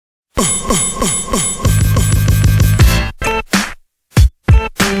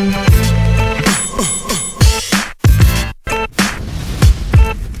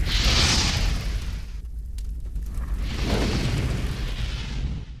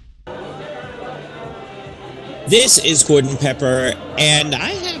This is Gordon Pepper, and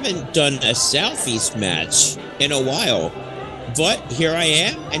I haven't done a Southeast match in a while, but here I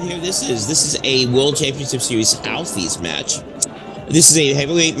am, and here this is. This is a World Championship Series Southeast match. This is a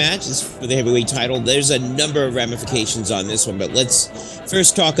heavyweight match. It's for the heavyweight title. There's a number of ramifications on this one, but let's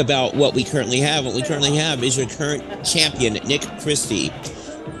first talk about what we currently have. What we currently have is your current champion, Nick Christy.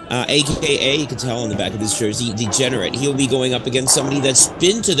 AKA, you can tell on the back of his jersey, Degenerate. He'll be going up against somebody that's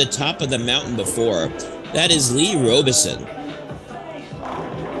been to the top of the mountain before. That is Lee Robeson.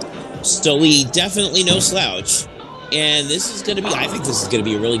 So Lee, definitely no slouch. And this is going to be, I think this is going to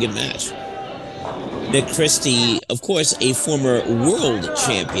be a really good match. Nick Christy, of course, a former world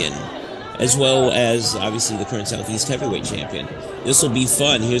champion, as well as, obviously, the current Southeast heavyweight champion. This will be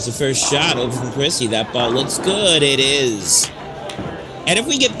fun. Here's the first shot over from Christy. That ball looks good. It is. And if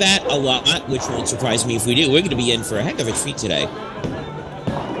we get that a lot, which won't surprise me if we do, we're going to be in for a heck of a treat today.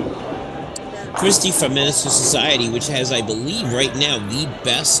 Christy from Menace to Society, which has, I believe, right now, the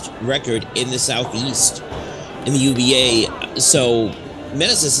best record in the Southeast in the UBA. So,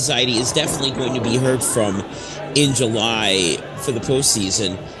 Menace to Society is definitely going to be heard from in July for the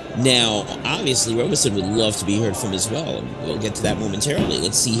postseason. Now, obviously, Robeson would love to be heard from as well. We'll get to that momentarily.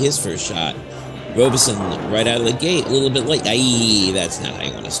 Let's see his first shot. Robeson right out of the gate, a little bit late. Aye, that's not how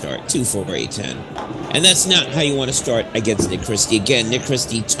you want to start. 2-4-8-10. And that's not how you want to start against Nick Christy. Again, Nick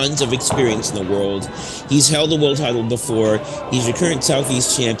Christy, tons of experience in the world. He's held the world title before. He's your current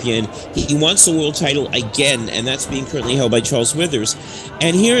Southeast champion. He wants the world title again, and that's being currently held by Charles Withers.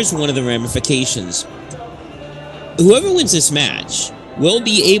 And here's one of the ramifications. Whoever wins this match will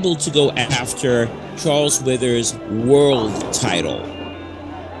be able to go after Charles Withers' world title.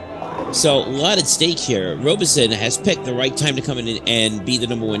 So, a lot at stake here. Robeson has picked the right time to come in and be the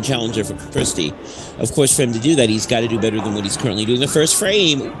 #1 challenger for Christy. Of course, for him to do that, he's got to do better than what he's currently doing. The first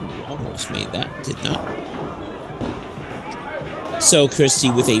frame, ooh, almost made that, did not. So, Christy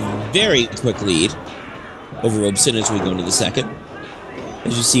with a very quick lead over Robeson as we go into the second.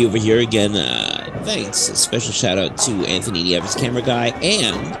 As you see over here, again, thanks. A special shout out to Anthony Nieves, camera guy,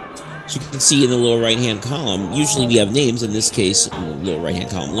 and as you can see in the lower right-hand column, usually we have names. In this case, lower right-hand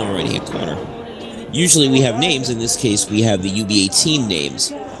column, lower right-hand corner. Usually we have names. In this case, we have the UBA team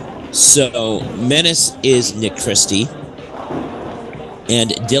names. So, Menace is Nick Christy.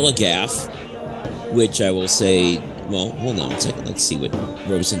 And Dilligaff, which I will say, well, hold on a second. Let's see what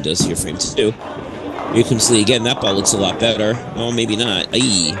Robeson does here, frame 2. Here comes Lee again. That ball looks a lot better. Oh, maybe not.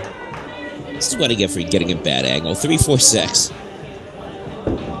 Aye. This is what I get for getting a bad angle. 3-4-6.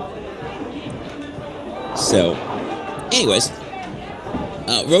 So, anyways,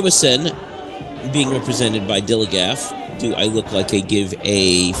 Robeson being represented by Dilligaff. Do I look like I give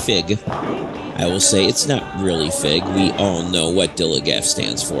a fig? I will say it's not really fig. We all know what Dilligaff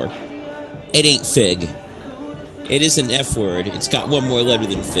stands for. It ain't fig. It is an F word. It's got one more letter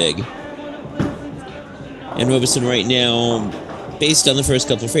than fig. And Robeson right now, based on the first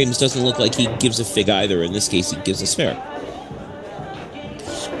couple of frames, doesn't look like he gives a fig either. In this case, he gives a spare.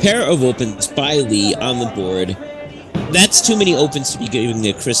 Pair of opens by Lee on the board. That's too many opens to be giving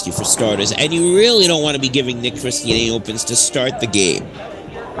Nick Christy for starters, and you really don't want to be giving Nick Christy any opens to start the game.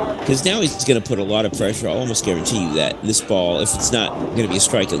 Because now he's going to put a lot of pressure. I'll almost guarantee you that this ball, if it's not going to be a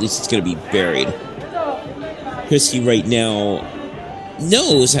strike, at least it's going to be buried. Christy right now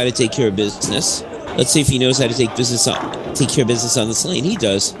knows how to take care of business. Let's see if he knows how to take care of business on this lane. He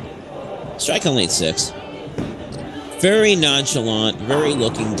does. Strike on lane 6. Very nonchalant, very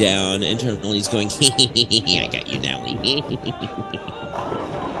looking down. Internally, he's going, I got you now.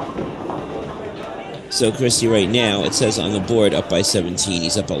 So Christy right now, it says on the board, up by 17.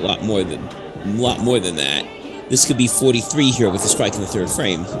 He's up a lot more than that. This could be 43 here with a strike in the third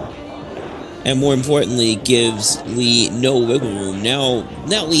frame. And more importantly, gives Lee no wiggle room. Now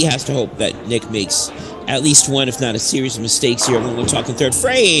Lee has to hope that Nick makes at least one, if not a series of mistakes here when we're talking third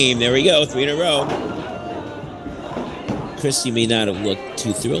frame. There we go, 3 in a row. Christy may not have looked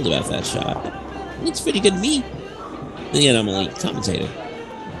too thrilled about that shot. Looks pretty good to me. Yet I'm only commentating.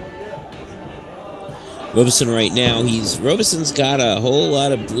 Robeson right now, Robeson's got a whole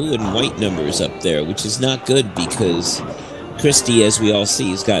lot of blue and white numbers up there, which is not good because Christy, as we all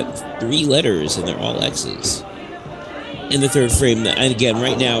see, has got 3 letters and they're all X's. In the third frame, and again,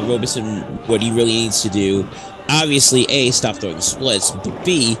 right now, Robeson, what he really needs to do, obviously, A, stop throwing splits, but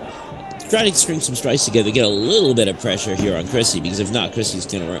B, try to string some strikes together, get a little bit of pressure here on Christy, because if not, Christy's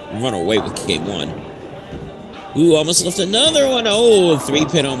going to run away with K1. Ooh, almost left another one. Oh,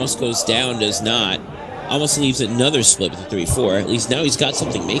 3-pin almost goes down, does not. Almost leaves another split with a 3-4. At least now he's got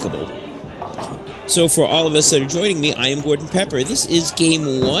something makeable. So for all of us that are joining me, I am Gordon Pepper. This is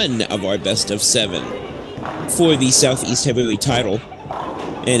game 1 of our best of 7. for the Southeast Heavyweight title.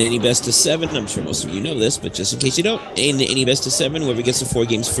 And any best of 7, I'm sure most of you know this, but just in case you don't, in any best of 7, whoever gets the 4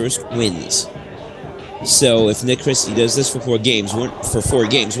 games first wins. So if Nick Christy does this for 4 games, we're not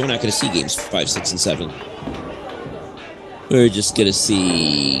going to see games 5, 6, and 7. We're just going to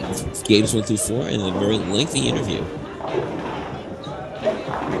see games 1 through 4 and a very lengthy interview.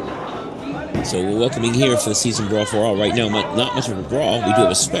 So we're welcoming here for the season brawl for all. Right now, not much of a brawl. We do have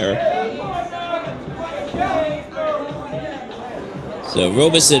a spare. So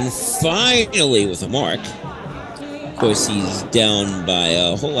Robeson finally with a mark. Of course, he's down by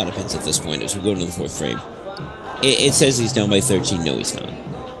a whole lot of pins at this point as we go into the 4th frame. It says he's down by 13. No, he's not.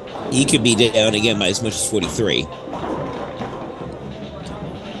 He could be down again by as much as 43.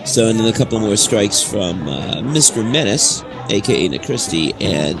 So, and then a couple more strikes from Mr. Menace, a.k.a. Nick Christy,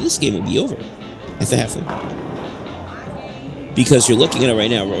 and this game will be over at the halfway. Because you're looking at it right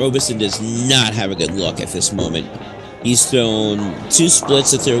now, Robeson does not have a good look at this moment. He's thrown 2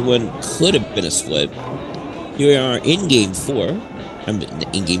 splits. The third one could have been a split. Here we are in game 4.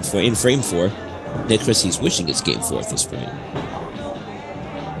 In frame 4. Nick Christy's wishing it's game 4 at this point.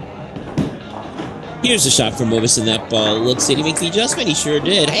 Here's a shot from Robeson. That ball looks, did he make the adjustment? He sure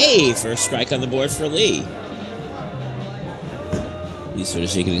did. Hey, first strike on the board for Lee. He's sort of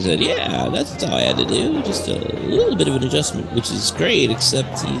shaking his head. Yeah, that's all I had to do. Just a little bit of an adjustment, which is great,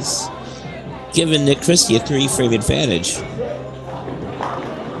 except he's given Nick Christy a 3-frame advantage.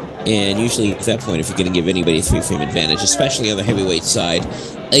 And usually at that point, if you're going to give anybody a 3-frame advantage, especially on the heavyweight side,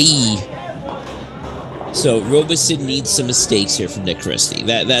 so Robeson needs some mistakes here from Nick Christy.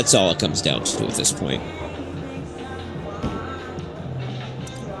 That's all it comes down to at this point.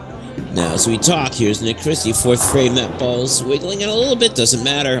 Now, as we talk, here's Nick Christy, 4th frame. That ball's wiggling it a little bit. Doesn't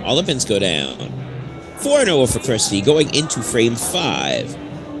matter. All the pins go down. 4-0 for Christy, going into frame 5.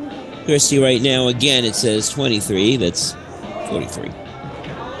 Christy right now, again, it says 23. That's 43.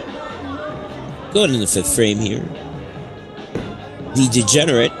 Going in the 5th frame here. The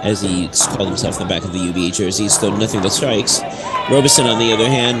Degenerate, as he called himself in the back of the UBA jersey, has thrown nothing but strikes. Robeson, on the other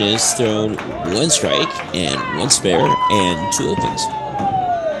hand, has thrown 1 strike and 1 spare and 2 opens.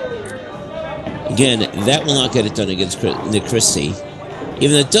 Again, that will not get it done against Nick Christy.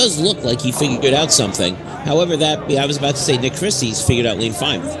 Even though it does look like he figured out something. However, I was about to say Nick Christy's figured out lane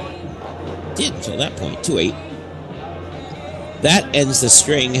 5. Did until that point, 2-8. That ends the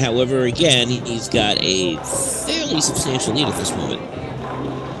string. However, again, he's got a fairly substantial lead at this moment.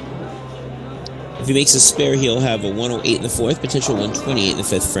 If he makes a spare, he'll have a 108 in the 4th, potential 128 in the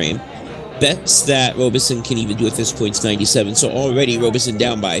 5th frame. Bets that Robeson can even do at this point is 97, so already Robeson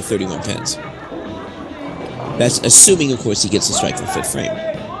down by 31 pins. That's assuming, of course, he gets a strike from 5th frame.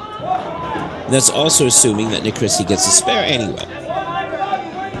 And that's also assuming that Nick Christy gets a spare anyway.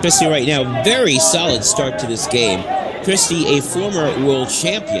 Christy right now, very solid start to this game. Christy, a former world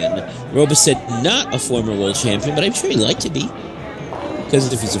champion. Robeson, not a former world champion, but I'm sure he'd like to be.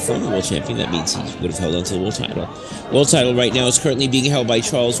 Because if he's a former world champion, that means he would have held on to the world title. World title right now is currently being held by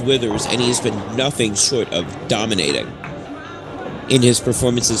Charles Withers, and he has been nothing short of dominating in his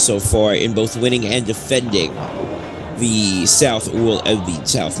performances so far, in both winning and defending the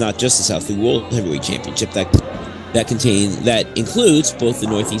not just the South, the World Heavyweight Championship that includes both the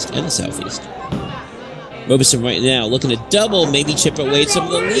Northeast and the Southeast. Robeson right now looking to double, maybe chip away at some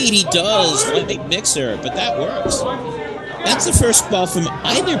of the lead. He does, light mixer, but that works. That's the first ball from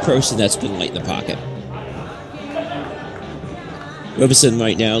either person that's been light in the pocket. Robeson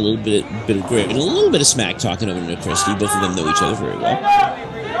right now, a little bit of grit and a little bit of smack talking over to Christy. Both of them know each other very well.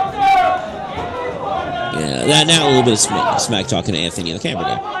 Yeah, now a little bit of smack talking to Anthony, the camera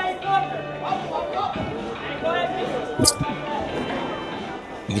guy.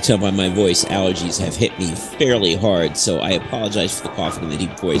 You can tell by my voice, allergies have hit me fairly hard, so I apologize for the coughing and the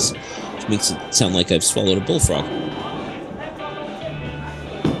deep voice, which makes it sound like I've swallowed a bullfrog.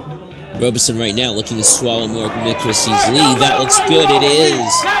 Robeson right now looking to swallow more of Nick Christy's lead. That looks good. It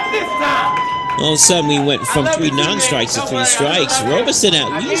is. All of a sudden, we went from 3 non-strikes to 3 strikes. Robeson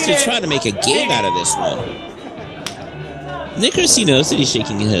at least is trying to make a game out of this one. Nick Christy knows that he's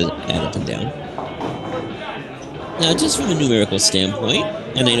shaking his head up and down. Now, just from a numerical standpoint,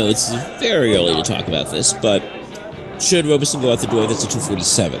 and I know it's very early to talk about this, but should Robeson go out the door, that's a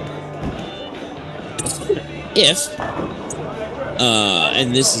 247.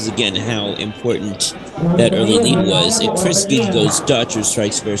 And this is again how important that early lead was. If Christy goes Dutch or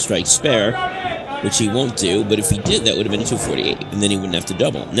strike, spare, which he won't do, but if he did, that would have been a 248, and then he wouldn't have to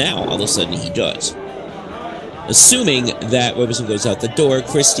double. Now, all of a sudden, he does. Assuming that Robeson goes out the door,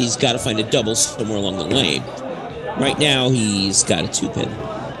 Christy's got to find a double somewhere along the lane. Right now, he's got a 2-pin.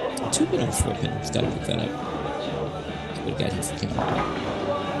 2-pin or 4-pin? He's got to pick that up. What got here for camera?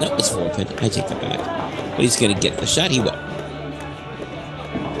 No, it's 4-pin. I take that back. But he's going to get the shot. He will.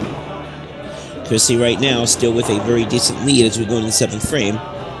 Christy right now still with a very decent lead as we go into the 7th frame.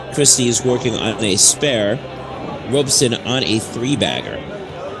 Christy is working on a spare. Robeson on a 3-bagger.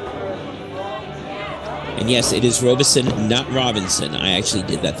 And yes, it is Robeson, not Robinson. I actually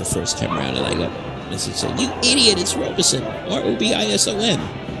did that the first time around, and I got a message saying, "You idiot, it's Robeson." R-O-B-I-S-O-N.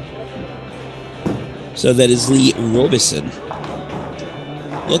 So that is Lee Robeson.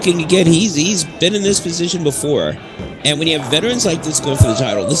 Looking again, he's been in this position before. And when you have veterans like this going for the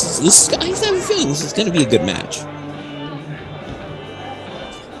title, this is I have a feeling this is going to be a good match.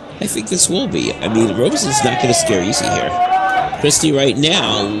 I think this will be. I mean, Robeson's not going to scare easy here. Christy right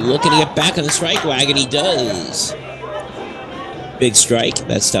now looking to get back on the strike wagon. He does. Big strike.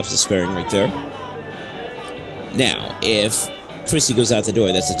 That stops the sparing right there. Now, if Christy goes out the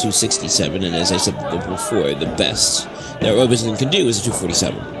door, that's a 267. And as I said before, the best that Robeson can do is a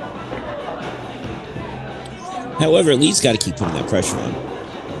 247. However, Lee's got to keep putting that pressure on.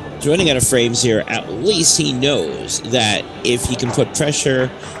 He's running out of frames here. At least he knows that if he can put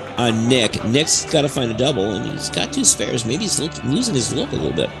pressure on Nick, Nick's got to find a double, and he's got 2 spares. Maybe he's losing his look a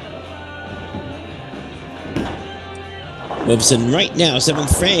little bit. Robeson right now,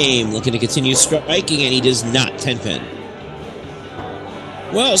 7th frame, looking to continue striking, and he does not 10-pin.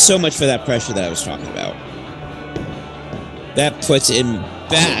 Well, so much for that pressure that I was talking about. That puts him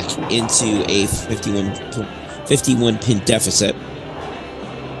back into a 51-pin deficit.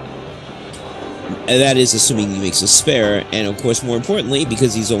 And that is assuming he makes a spare, and of course, more importantly,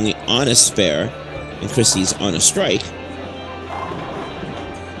 because he's only on a spare, and Christy's on a strike,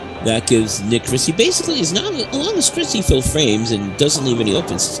 that gives Nick Christy basically, as long as Christy fill frames and doesn't leave any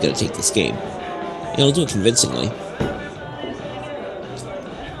opens, he's going to take this game. And he'll do it convincingly.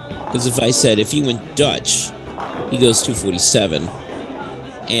 Because if he went Dutch, he goes 247.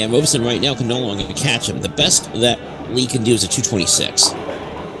 And Robeson right now can no longer catch him. The best that Lee can do is a 226.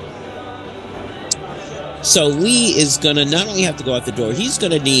 So Lee is going to not only have to go out the door, he's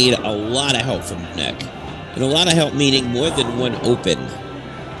going to need a lot of help from Nick. And a lot of help meaning more than one open.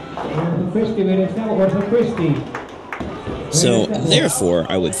 So, therefore,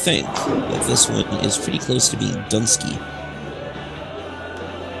 I would think that this one is pretty close to being Dunsky.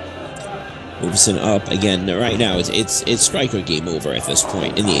 Robeson up again. Right now, it's striker game over at this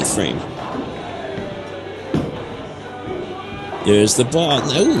point in the 8th frame. There's the ball.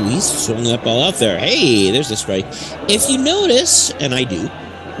 Oh, he's throwing that ball out there. Hey, there's a strike. If you notice, and I do,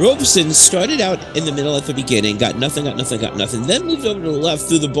 Robeson started out in the middle at the beginning, got nothing, then moved over to the left,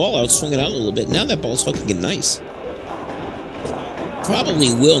 threw the ball out, swung it out a little bit. Now that ball's hooking in nice.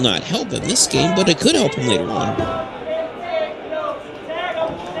 Probably will not help him this game, but it could help him later on.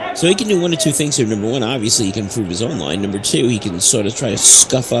 So he can do one of 2 things here. Number 1, obviously, he can improve his own line. Number 2, he can sort of try to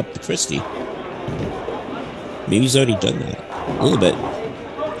scuff up Christy. Maybe he's already done that. A little bit.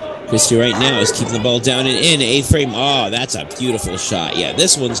 Christy right now is keeping the ball down and in. 8th frame. Oh, that's a beautiful shot. Yeah,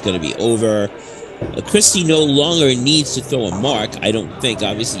 this one's going to be over. Christy no longer needs to throw a mark, I don't think.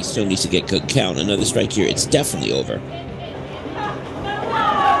 Obviously, he still needs to get good count. Another strike here. It's definitely over.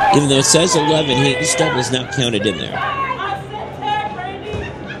 Even though it says 11, his double is not counted in there.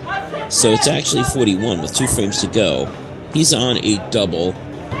 So it's actually 41 with 2 frames to go. He's on a double.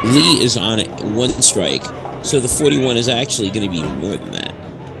 Lee is on 1 strike. So the 41 is actually going to be more than that.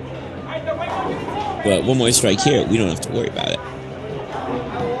 But 1 more strike here, we don't have to worry about it.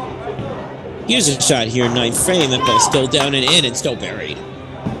 Here's a shot here, 9th frame. That ball's still down and in and still buried.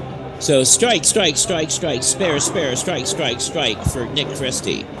 So strike, spare, strike for Nick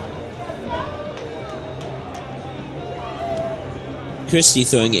Christy. Christy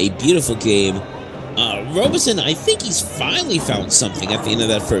throwing a beautiful game. Robeson, I think he's finally found something at the end of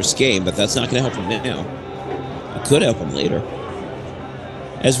that first game, but that's not going to help him now. It could help him later.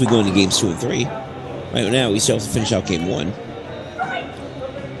 As we go into games 2 and 3. Right now, we still have to finish out game 1.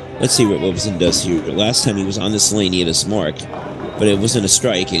 Let's see what Robeson does here. Last time he was on this lane, he had us marked, but it wasn't a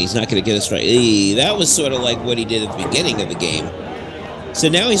strike, and he's not going to get a strike. That was sort of like what he did at the beginning of the game. So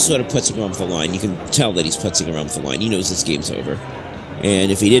now he's sort of putzing around with the line. You can tell that he's putzing around with the line. He knows this game's over.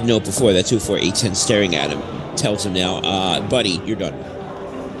 And if he didn't know it before, that 2-4-8-10 staring at him tells him now, buddy, you're done.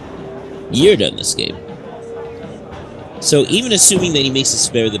 You're done this game. So even assuming that he makes a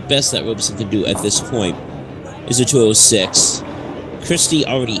spare, the best that Robeson can do at this point is a 206. Christy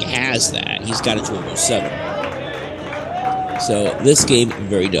already has that. He's got a 207. So this game,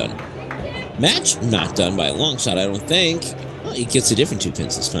 very done. Match, not done by a long shot, I don't think. Well, he gets a different 2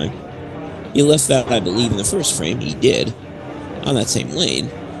 pins this time. He left that, I believe, in the first frame. He did. On that same lane.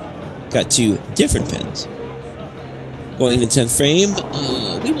 got two different pins. Going in the 10th frame,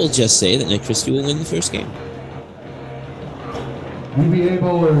 we will just say that Nick Christy will win the first game. UBA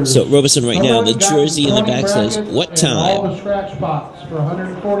bowlers. So Robeson right now, the jersey in the back says, what time? All the scratch spots for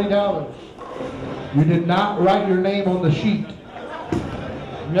 $140. You did not write your name on the sheet.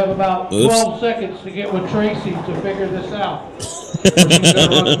 You have about 12 seconds to get with Tracy to figure this out.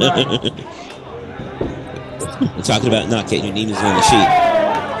 We're talking about not getting your names on the sheet.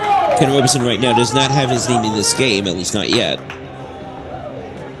 Ken Robeson right now does not have his name in this game, at least not yet.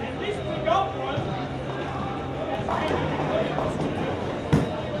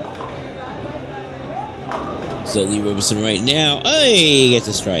 So Lee Robeson right now, he gets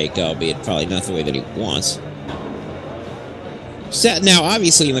a strike, albeit probably not the way that he wants. Now,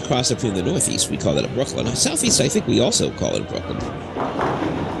 obviously, in the cross-up from the Northeast, we call it a Brooklyn. Southeast, I think we also call it a Brooklyn.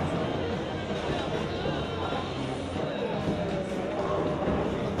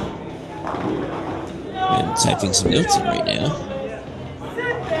 And typing some notes in right now.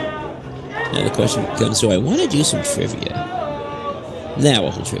 Now the question becomes, do I want to do some trivia? Now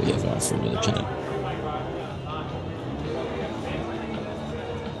we'll hold trivia off for another time.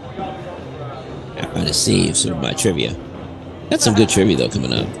 I'm going to save some of my trivia. Got some good trivia, though,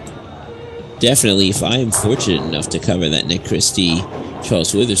 coming up. Definitely, if I am fortunate enough to cover that Nick Christy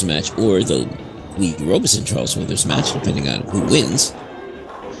Charles Withers match or the Lee Robeson Charles Withers match, depending on who wins.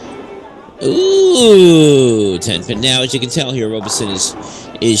 Ooh, 10 pin. Now, as you can tell here, Robeson is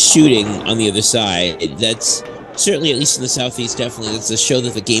shooting on the other side. That's certainly, at least in the Southeast, definitely, that's a show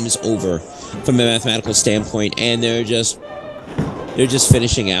that the game is over from a mathematical standpoint, and they're just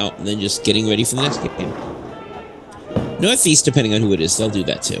finishing out and then just getting ready for the next game. Northeast, depending on who it is, they'll do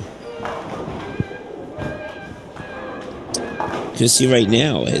that too. Christy right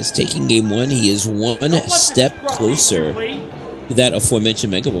now is taking game one. He is one step closer to that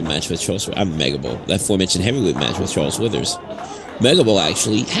aforementioned Mega Bowl match with Charles. That aforementioned heavyweight match with Charles Withers. Mega Bowl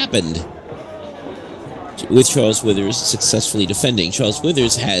actually happened with Charles Withers successfully defending. Charles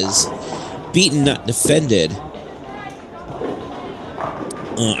Withers has beaten, not defended,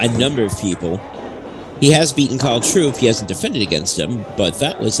 a number of people. He has beaten Kyle Troop. He hasn't defended against him, but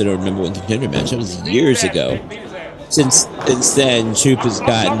that was in our #1 contender match. That was years ago. Since then, Troop has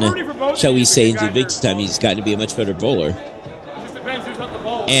gotten, shall we say, into the big time. He's gotten to be a much better bowler.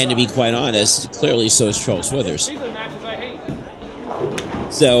 And to be quite honest, clearly so is Charles Withers.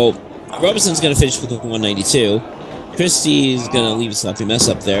 So, Robeson's going to finish with a 192. Christy's going to leave a sloppy mess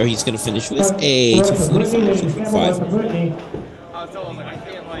up there. He's going to finish with a 245.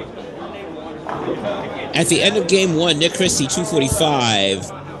 At the end of game one, Nick Christy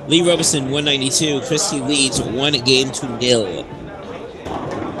 245, Lee Robeson 192. Christy leads 1-0.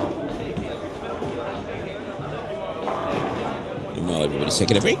 And while everybody's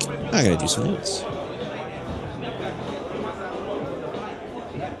taking a break, I gotta do some notes.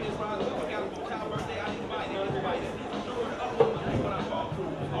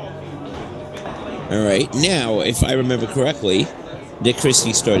 All right, now, if I remember correctly, Nick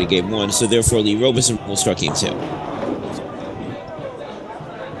Christy started game one, so therefore Lee Robeson will start game two.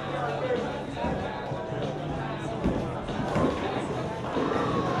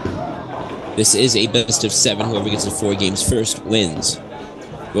 This is a best of 7. Whoever gets to 4 games first wins.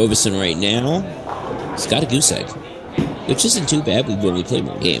 Robeson right now, he's got a goose egg, which isn't too bad. We've only played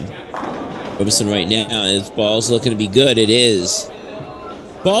one game. Robeson right now, his ball's looking to be good. It is.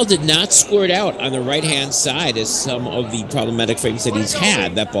 Ball did not squirt out on the right-hand side as some of the problematic frames that he's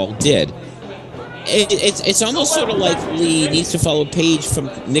had. That ball did. It's almost sort of like Lee needs to follow a page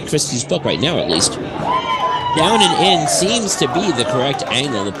from Nick Christy's book right now, at least. Down and in seems to be the correct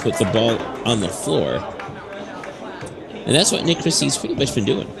angle to put the ball on the floor. And that's what Nick Christy's pretty much been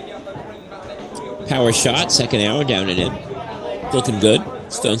doing. Power shot, second arrow, down and in. Looking good.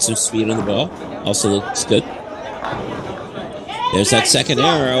 Still some speed on the ball. Also looks good. There's that second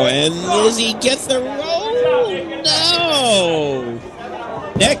arrow, and does he get the roll? No!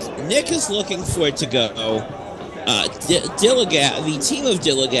 Nick is looking for it to go. Dilligaff, the team of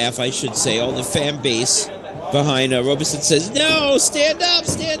Dilligaff, I should say, all the fan base behind Robeson says, no, stand up,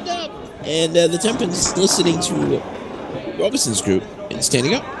 stand up. And the Templeton's listening to Robeson's group and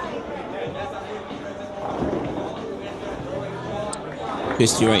standing up.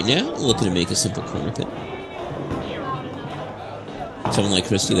 Christy right now looking to make a simple corner pin. Someone like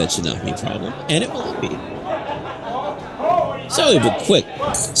Christy, that should not be a problem. And it won't be. So we have a quick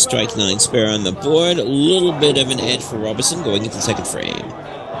strike 9 spare on the board. A little bit of an edge for Robeson going into the second frame.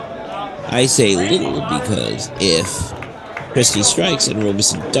 I say little because if Christy strikes and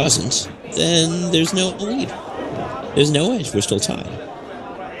Robeson doesn't, then there's no lead. There's no edge. We're still tied.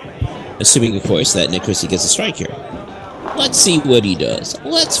 Assuming, of course, that Nick Christy gets a strike here. Let's see what he does.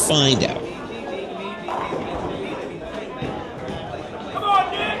 Let's find out.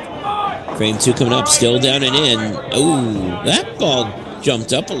 Frame 2 coming up, still down and in. Ooh, that ball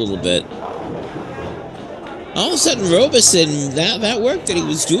jumped up a little bit. All of a sudden, Robeson, that work that he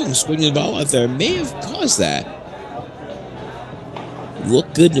was doing, swinging the ball out there, may have caused that.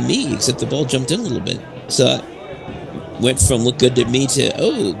 Looked good to me, except the ball jumped in a little bit. So went from look good to me to,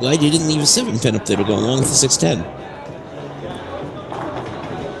 oh, glad you didn't leave a 7-pin up there to go along with the 610.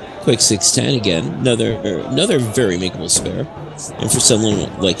 Quick 610 again. Another very makeable spare. And for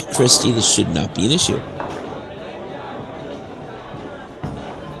someone like Christy, this should not be an issue.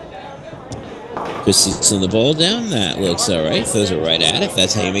 Christy's on the ball down. That looks all right. Throws it right at it.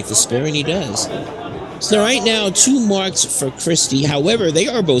 That's how you make the spare, and he does. So right now, 2 marks for Christy. However, they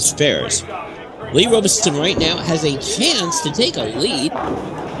are both spares. Lee Robeson right now has a chance to take a lead.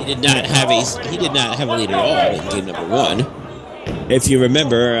 He did not have a lead at all in game number 1. If you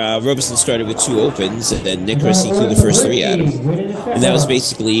remember, Robeson started with 2 opens, and then Nick Christy threw the first 3 at him. And that was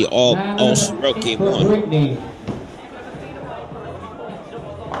basically all she wrote game 1.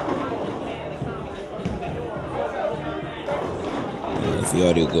 The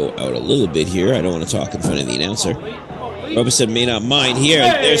audio go out a little bit here. I don't want to talk in front of the announcer. Robeson may not mind here.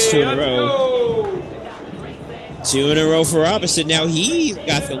 There's 2 in a row. 2 in a row for Robeson. Now he's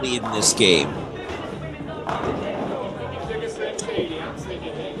got the lead in this game.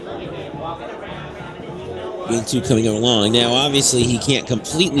 Game 2 coming along. Now, obviously, he can't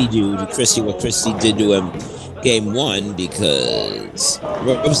completely do to Christy what Christy did to him game 1 because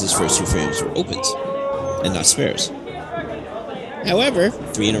Robeson's first 2 frames were opens and not spares. However,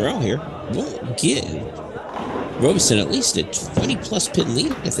 3 in a row here won't give Robeson at least a 20-plus pin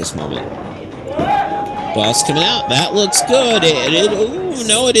lead at this moment. Ball's coming out. That looks good. Oh,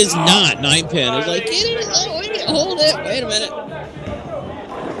 no, it is not. 9 pin. It's like, get it. Oh, hold it. Wait a minute.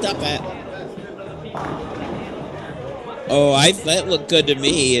 Stop that. Oh, that looked good to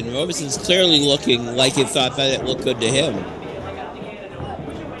me, and Robeson's clearly looking like he thought that it looked good to him.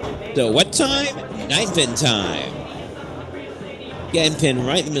 So what time? 9 pin time. Again, pin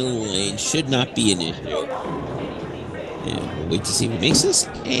right in the middle of the lane. Should not be an issue. And we'll wait to see if he makes this.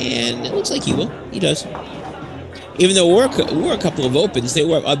 And it looks like he will. He does. Even though we're a couple of opens, they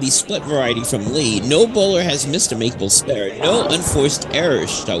were of the split variety from Lee. No bowler has missed a makeable spare. No unforced errors,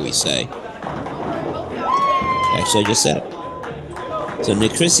 shall we say. Actually, I just said it. So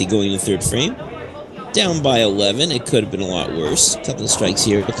Nick Christy going to 3rd frame. Down by 11. It could have been a lot worse. A couple of strikes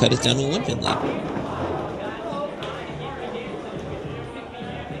here to cut it down to a 1-pin lead.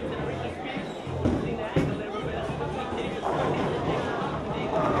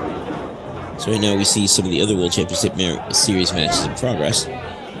 So right now we see some of the other World Championship Series matches in progress.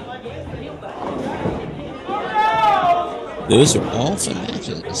 Those are all fun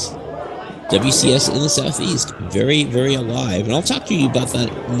matches. WCS in the Southeast, very, very alive. And I'll talk to you about that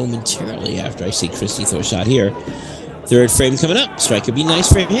momentarily after I see Christy throw a shot here. 3rd frame coming up. Strike could be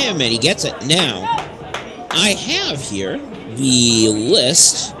nice for him, and he gets it. Now, I have here the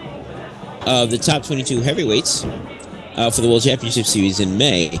list of the top 22 heavyweights for the World Championship Series in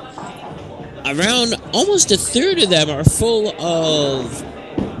May. Around almost 1/3 of them are full of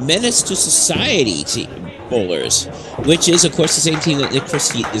menace to society bowlers, which is, of course, the same team that Nick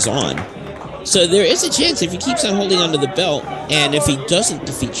Christy is on. So there is a chance if he keeps on holding onto the belt, and if he doesn't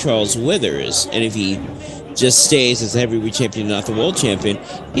defeat Charles Withers, and if he just stays as the heavyweight champion and not the world champion,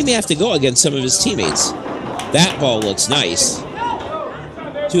 he may have to go against some of his teammates. That ball looks nice.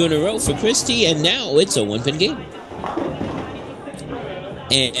 2 in a row for Christy, and now it's a 1-pin game.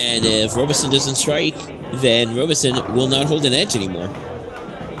 And if Robeson doesn't strike, then Robeson will not hold an edge anymore.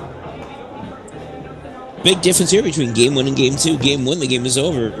 Big difference here between game 1 and game 2. Game 1, the game is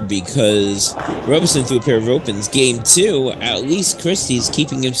over because Robeson threw a pair of opens. Game 2, at least Christy's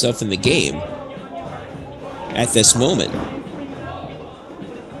keeping himself in the game at this moment.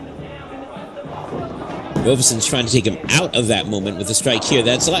 Robeson's trying to take him out of that moment with a strike here.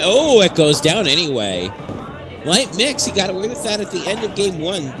 That's like, oh, it goes down anyway. Light mix, he got away with that at the end of game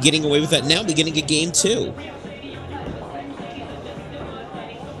 1, getting away with that now beginning of game 2.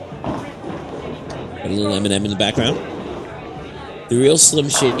 Got a little M&M in the background. The real Slim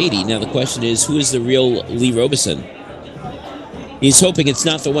Shady. Now the question is, who is the real Lee Robeson? He's hoping it's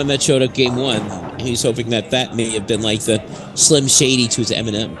not the one that showed up game 1. He's hoping that that may have been like the Slim Shady to his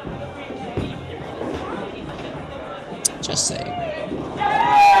M&M. Just saying.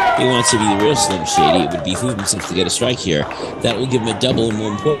 If he wants to be the real Slim Shady, it would behoove himself to get a strike here. That will give him a double, and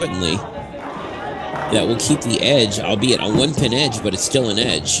more importantly, that will keep the edge, albeit a 1-pin edge, but it's still an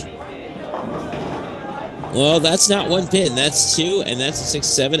edge. Well, that's not one pin. That's two, and that's a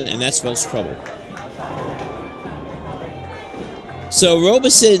 6-7, and that spells trouble. So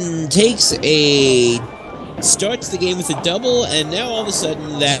Robeson starts the game with a double, and now all of a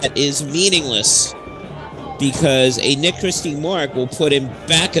sudden that is meaningless because a Nick Christy mark will put him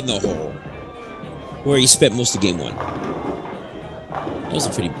back in the hole where he spent most of game one. That was a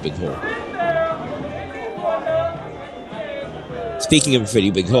pretty big hole. Speaking of a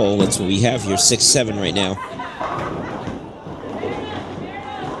pretty big hole, that's what we have here, 6-7 right now.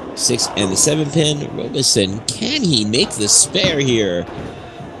 6 and the 7 pin. Robeson, can he make the spare here?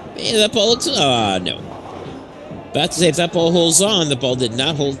 Man, that ball looks... no. About to say, if that ball holds on, the ball did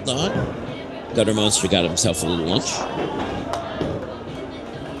not hold on. Gutter Monster got himself a little lunch.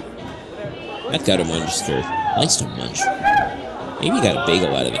 That Gutter Monster likes to munch. Maybe he got a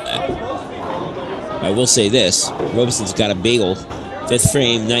bagel out of that. I will say this. Robeson's got a bagel. 5th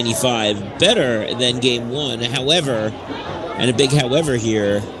frame, 95. Better than game one. However, and a big however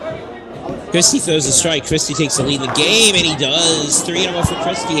here, Christy throws a strike. Christy takes the lead in the game, and he does. 3 in a row for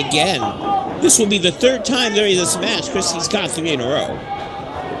Christy again. This will be the 3rd time during this match Christy's got 3 in a row.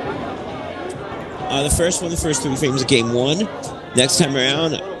 The first 3 frames of game one. Next time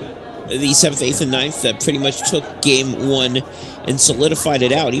around, the 7th, 8th, and 9th that pretty much took game one and solidified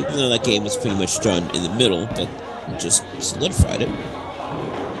it out, even though that game was pretty much drawn in the middle, but just solidified it.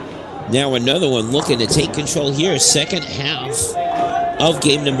 Now another one looking to take control here, second half of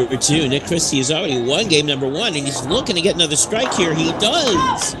game number 2. Nick Christy has already won game number 1, and he's looking to get another strike here. He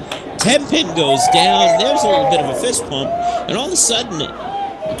does. 10 pin goes down. There's a little bit of a fist pump, and all of a sudden,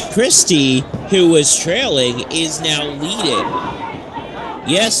 Christy, who was trailing, is now leading.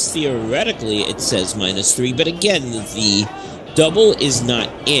 Yes, theoretically it says -3, but again, the double is not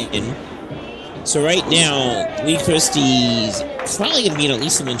in. So right now, Lee Christie's probably going to be in at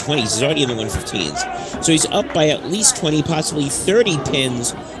least the 120s. He's already in the 115s. So he's up by at least 20, possibly 30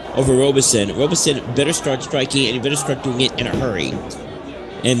 pins over Robeson. Robeson better start striking, and he better start doing it in a hurry.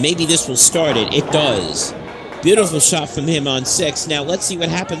 And maybe this will start it. It does. Beautiful shot from him on 6. Now let's see what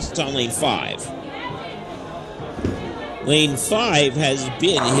happens on lane 5. Lane 5 has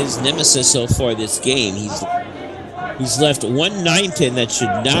been his nemesis so far this game. He's left 1 9-pin that should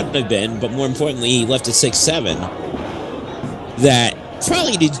not have been, but more importantly, he left a 6-7 that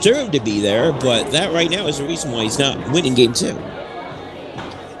probably deserved to be there, but that right now is the reason why he's not winning game 2.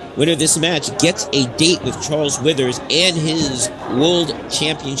 Winner of this match gets a date with Charles Withers and his World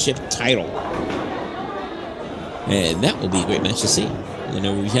Championship title. And that will be a great match to see.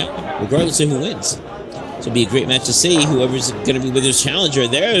 Regardless of who wins. So it'll be a great match to see. Whoever's going to be Withers' challenger,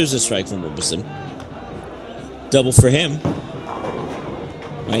 there's a strike from Robeson. Double for him.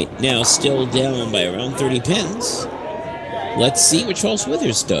 Right now, still down by around 30 pins. Let's see what Charles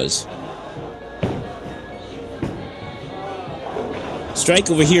Withers does. Strike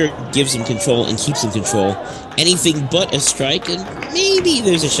over here gives him control and keeps him control. Anything but a strike, and maybe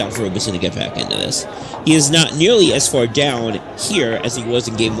there's a shot for Robeson to get back into this. He is not nearly as far down here as he was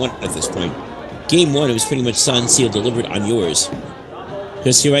in game 1 at this point. Game 1, it was pretty much signed, sealed, delivered on yours.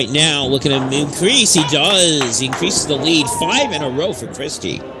 Christy right now looking at him increase. He does. He increases the lead. 5 in a row for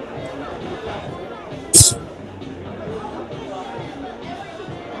Christy.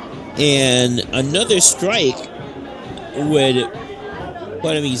 And another strike would...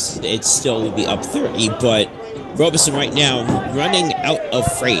 But I mean, it still would be up 30, but Robeson right now running out of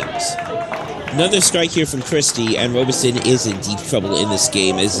frames. Another strike here from Christy, and Robeson is in deep trouble in this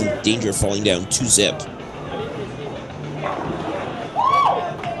game, is in danger of falling down 2-zip.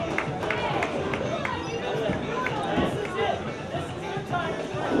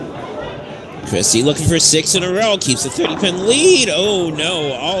 Christy looking for 6 in a row, keeps the 30-pin lead. Oh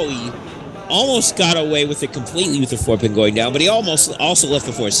no, he almost got away with it completely with the 4-pin going down, but he almost also left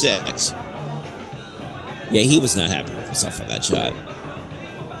the 4-6. Yeah, he was not happy with himself on that shot.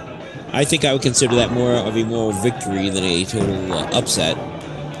 I think I would consider that more of a moral victory than a total upset.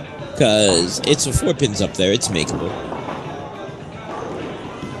 Because it's a 4 pins up there, it's makeable.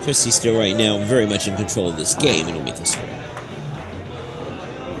 Christy's still right now very much in control of this game, and he'll make this one.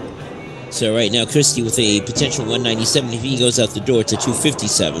 So right now, Christy with a potential 197. If he goes out the door, it's a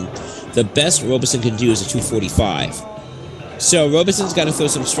 257. The best Robeson can do is a 245. So Robeson's got to throw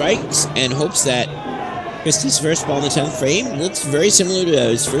some strikes and hopes that Christy's first ball in the 10th frame looks very similar to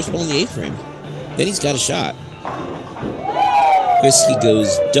his first ball in the 8th frame. Then he's got a shot. Christy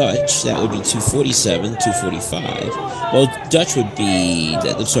goes Dutch. That would be 247, 245. Well, Dutch would be,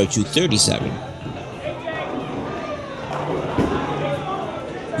 237.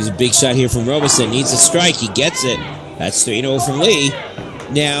 Here's a big shot here from Robeson. Needs a strike. He gets it. That's 3-0 from Lee.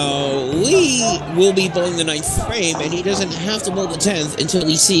 Now, Lee will be bowling the 9th frame, and he doesn't have to bowl the 10th until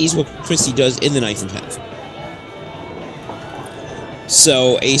he sees what Christy does in the 9th and 10th.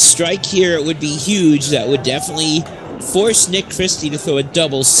 So, a strike here would be huge. That would definitely force Nick Christy to throw a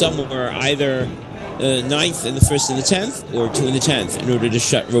double somewhere, either 9th in the 1st and the 10th, or 2 in the 10th, in order to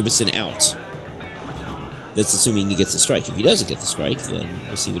shut Robeson out. That's assuming he gets the strike. If he doesn't get the strike, then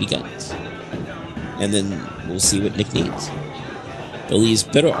we'll see what he gets. And then we'll see what Nick needs. But Lee's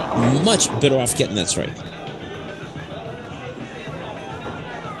much better off getting that strike.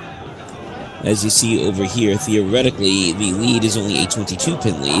 As you see over here, theoretically, the lead is only a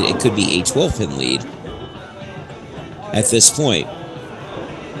 22-pin lead. It could be a 12-pin lead at this point.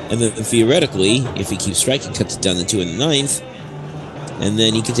 And then theoretically, if he keeps striking, cuts it down to 2 in the 9th, and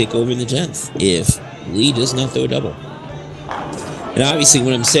then he can take over in the 10th if Lee does not throw a double. And obviously,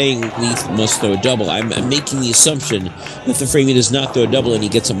 when I'm saying Lee must throw a double, I'm making the assumption that the frame he does not throw a double and he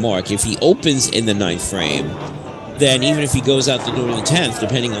gets a mark. If he opens in the 9th frame, then even if he goes out the door in the 10th,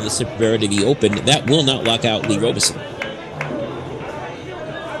 depending on the severity of the open, that will not lock out Lee Robeson.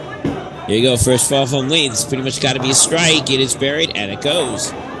 Here you go, first fall from Lee. It's pretty much got to be a strike. It is buried, and it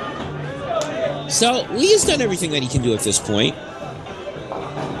goes. So, Lee has done everything that he can do at this point.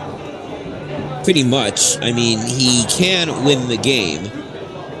 Pretty much. I mean, he can win the game.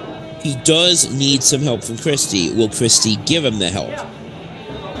 He does need some help from Christy. Will Christy give him the help?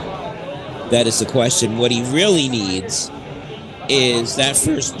 That is the question. What he really needs is that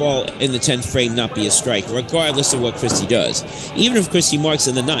first ball in the 10th frame not be a strike, regardless of what Christy does. Even if Christy marks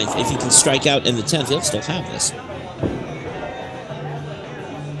in the 9th, if he can strike out in the 10th, he'll still have this.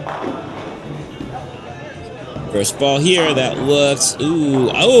 First ball here, that looks,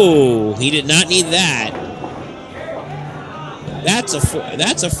 oh, he did not need that. That's a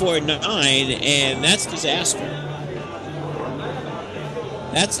 4-9, and that's disaster.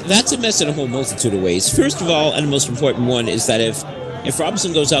 That's a mess in a whole multitude of ways. First of all, and the most important one, is that if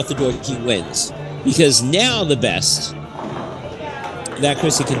Robinson goes out the door, he wins. Because now the best that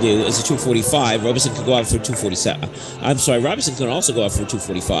Christy can do is a 245. Robinson can go out for a 247. I'm sorry, Robinson can also go out for a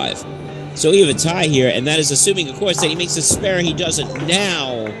 245. So we have a tie here, and that is assuming, of course, that he makes a spare. He doesn't.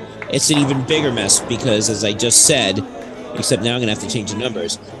 Now it's an even bigger mess because, as I just said, except now I'm going to have to change the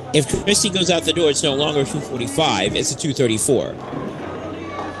numbers. If Christy goes out the door, it's no longer 245, it's a 234.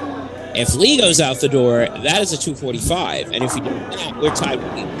 If Lee goes out the door, that is a 245, and if we do that, we're tied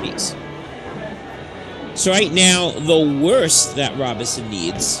with Lee apiece. So right now, the worst that Robeson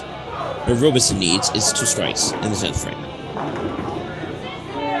needs is 2 strikes in the 10th frame.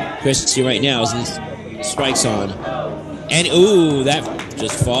 Christy right now is strikes on. And, ooh, that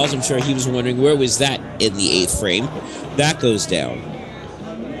just falls. I'm sure he was wondering where was that in the 8th frame. That goes down.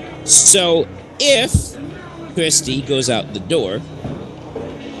 So, if Christy goes out the door,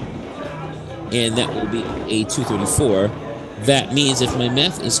 and that will be a 234, that means, if my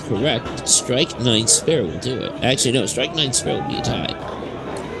math is correct, strike 9 spare will do it. Actually, no, strike 9 spare will be a tie.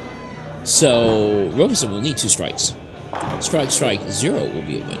 So, Robeson will need 2 strikes. Strike 0 will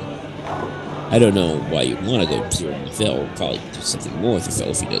be a win. I don't know why you'd want to go 0 in the fill. Probably do something more with the fill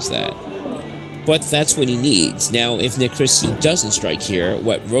if he does that. But that's what he needs. Now, if Nick Christy doesn't strike here,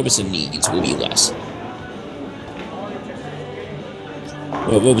 what Robeson needs will be less.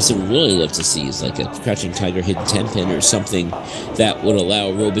 What Robeson would really love to see is like a Crouching Tiger hidden 10-pin or something that would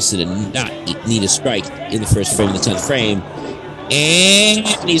allow Robeson to not need a strike in the first frame of the 10th frame. And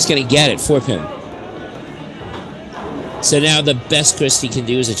he's going to get it, 4-pin. So now the best Christy can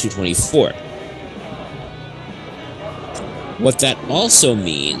do is a 224. What that also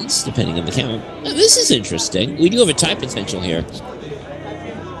means, depending on the count, now this is interesting. We do have a tie potential here.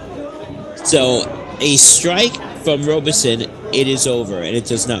 So a strike from Robeson, it is over, and it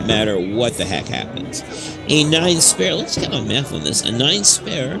does not matter what the heck happens. A 9 spare, let's get my math on this. A 9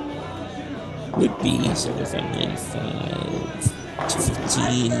 spare would be 75, 95,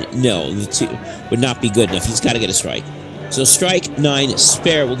 215. No, the 2 would not be good enough. He's got to get a strike. So strike 9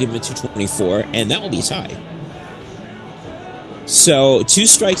 spare will give him a 224, and that will be a tie. So 2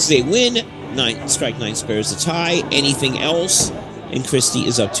 strikes is a win, 9 spare is a tie. Anything else, and Christy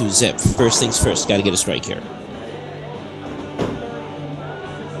is up to zip. First things first, got to get a strike here.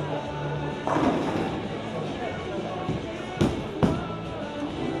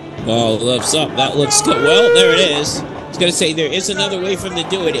 Oh, looks up. That looks good. Well, there it is. I was going to say, there is another way for him to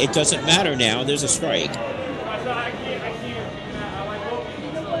do it. It doesn't matter now. There's a strike.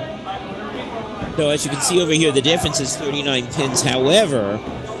 So as you can see over here, the difference is 39 pins. However,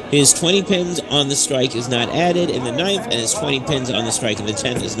 his 20 pins on the strike is not added in the 9th, and his 20 pins on the strike in the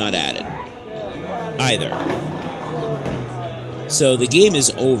 10th is not added either. So the game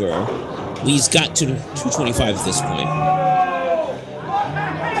is over. Lee's got to 225 at this point.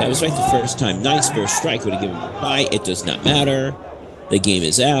 That was right the first time. 9 spare strike would have given him a bye. It does not matter. The game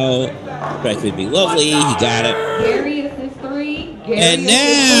is out. Strike would be lovely. He got it. Gary assist 3. And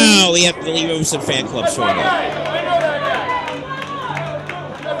now we have the Lee Roberson fan club showing up.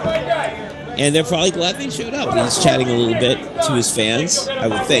 And they're probably glad they showed up. He's chatting a little bit to his fans. I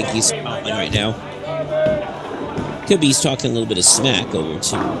would think he's smiling right now. Could be he's talking a little bit of smack over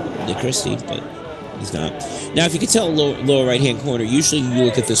to Nick Christy, but he's not. Now, if you could tell lower right-hand corner, usually you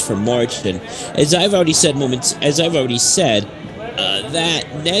look at this for March, and as I've already said, that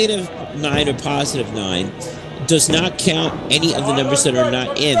 -9 or +9 does not count any of the numbers that are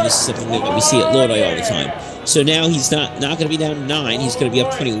not in. This is something that we see at Lodi all the time. So now he's not going to be down 9. He's going to be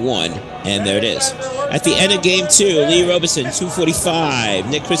up 21, and there it is. At the end of game 2, Lee Robeson 245,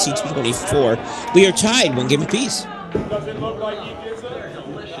 Nick Christy 224. We are tied 1 game apiece.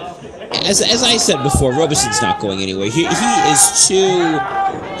 As I said before, Robeson's not going anywhere. He is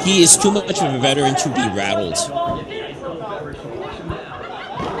too much of a veteran to be rattled.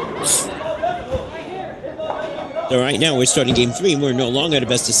 So right now we're starting game 3, and we're no longer at a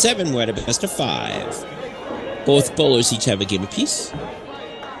best of 7. We're at a best of 5. Both bowlers each have a game apiece.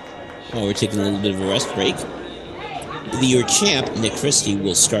 While we're taking a little bit of a rest break, your champ, Nick Christy,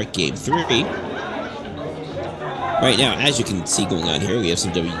 will start game 3. Right now, as you can see going on here, we have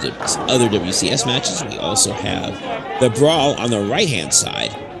some other WCS matches. We also have the brawl on the right-hand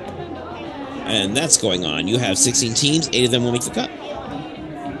side. And that's going on. You have 16 teams. 8 of them will make the cut.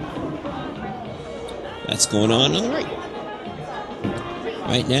 That's going on the right.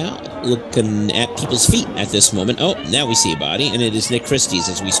 Right now, looking at people's feet at this moment. Oh, now we see a body, and it is Nick Christie's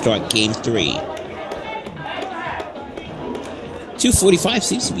as we start game 3. 245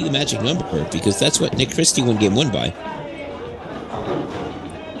 seems to be the magic number because that's what Nick Christy won game 1 by.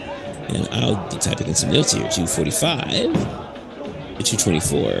 And I'll be typing in some notes here. 245 to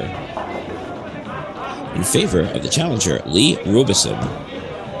 224 in favor of the challenger, Lee Robeson.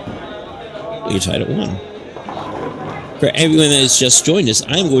 We're tied at 1. For everyone that has just joined us,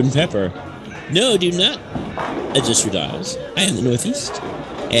 I'm Gordon Pepper. No, do not adjust your dials. I am the Northeast.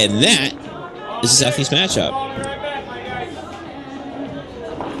 And that is the Southeast matchup.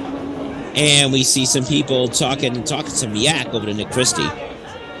 And we see some people talking some yak over to Nick Christy.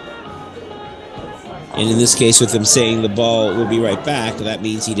 And in this case, with them saying the ball will be right back, that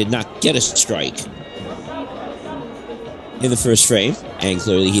means he did not get a strike in the first frame. And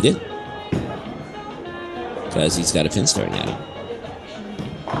clearly he did. Because he's got a pin starting at him.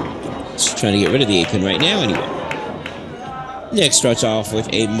 Just trying to get rid of the 8-pin right now, anyway. Nick starts off with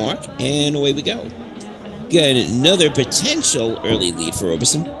a mark, and away we go. Got another potential early lead for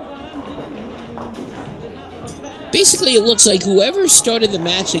Robeson. Basically, it looks like whoever started the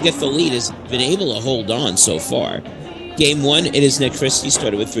match to get the lead has been able to hold on so far. Game 1, it is Nick Christy,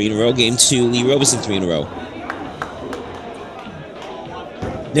 started with 3 in a row. Game 2, Lee Robeson, 3 in a row.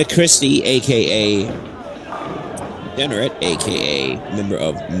 Nick Christy, a.k.a. Degenerate, a.k.a. member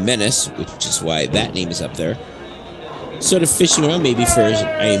of Menace, which is why that name is up there. Sort of fishing around maybe for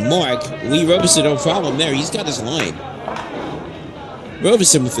a mark. Lee Robeson, no problem there. He's got his line.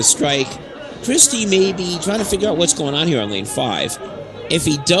 Robeson with the strike. Christy may be trying to figure out what's going on here on lane 5. If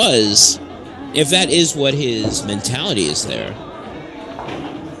he does, if that is what his mentality is there.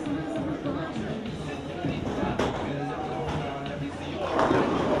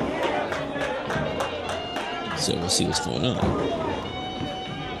 So we'll see what's going on.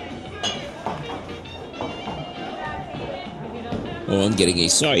 Oh, I'm getting a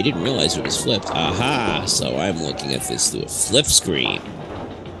sorry. Didn't realize it was flipped. Aha! So I'm looking at this through a flip screen.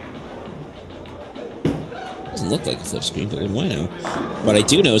 Doesn't look like a flip screen, but what do I know? What I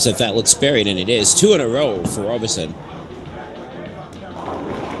do know is that that looks buried, and it is. 2 in a row for Robeson.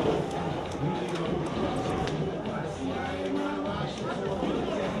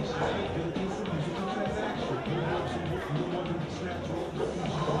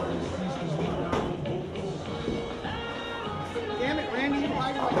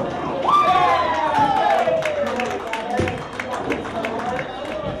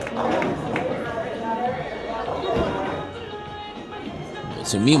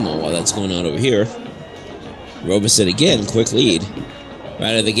 So meanwhile, while that's going on over here, Robeson again, quick lead.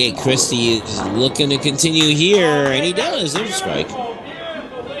 Right out of the gate, Christy is looking to continue here, and he does. There's a strike.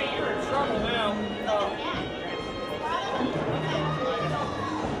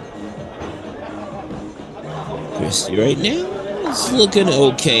 Christy right now is looking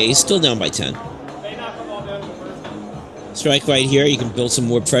okay. Still down by 10. Strike right here. You can build some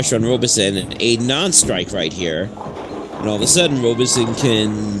more pressure on Robeson. And a non-strike right here. And all of a sudden, Robeson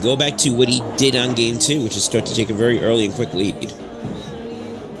can go back to what he did on game 2, which is start to take a very early and quick lead.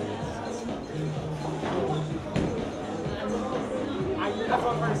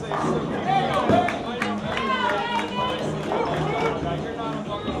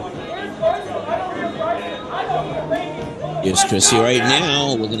 Here's Christy right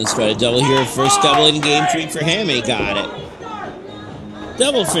now. We're going to start a double here. First double in game 3 for Hammy. Got it.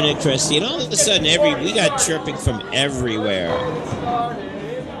 Double for Nick Christy. And all of a sudden, we got chirping from everywhere.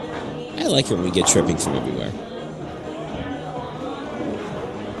 I like it when we get chirping from everywhere.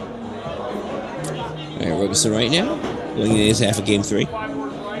 All right, Robeson right now. Going into his half of game 3.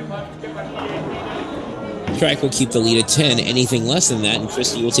 Strike will keep the lead at 10. Anything less than that, and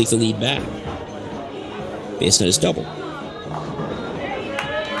Christy will take the lead back based on his double.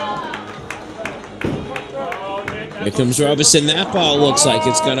 Here comes Robeson. That ball looks like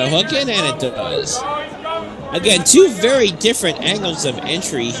it's going to hook in, and it does. Again, 2 very different angles of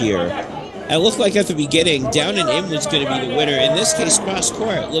entry here. It looked like at the beginning, down and in was going to be the winner. In this case, cross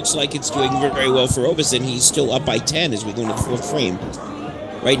court, it looks like it's doing very well for Robeson. He's still up by 10 as we go into the 4th frame.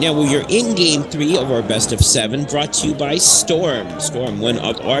 Right now, we are in game 3 of our best of 7, brought to you by Storm. Storm, one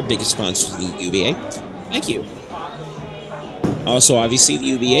of our biggest sponsors of the UBA. Thank you. Also, obviously, the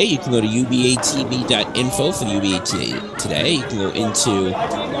UBA, you can go to ubatv.info for the UBA today. You can go into,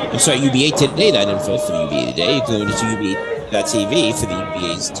 ubatoday.info for the UBA today. You can go into uba.tv for the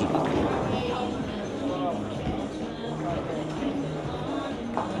UBA's TV.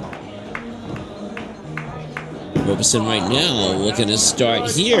 Robeson right now looking to start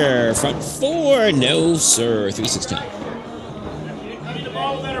here. Front 4. No, sir. 3-6-10.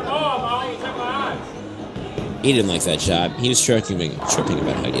 He didn't like that shot. He was tripping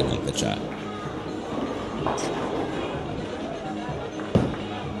about how he didn't like that shot.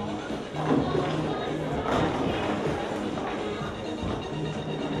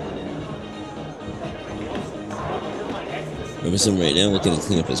 Robeson right now looking to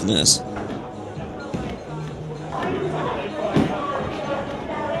clean up his mess.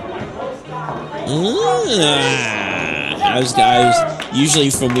 I was usually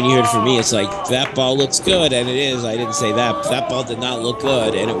from when you heard it from me, it's like that ball looks good, and it is. I didn't say that. That ball did not look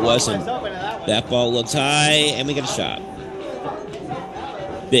good, and it wasn't. That ball looked high, and we got a shot.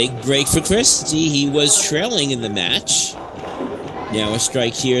 Big break for Christy. He was trailing in the match. Now a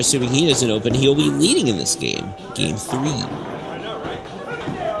strike here, assuming he doesn't open. He'll be leading in this game. Game 3.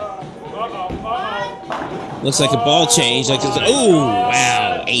 Looks like a ball change. Like it's, oh,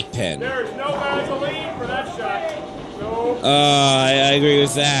 wow, 8-pin. I agree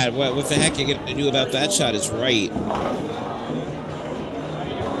with that. What the heck are you going to do about that shot is right.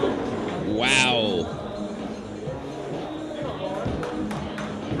 Wow.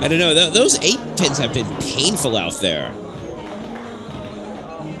 I don't know. Those 8 pins have been painful out there.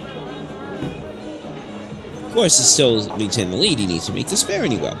 Of course, to still maintain the lead, he needs to make the spare,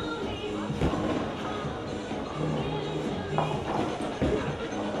 and he will.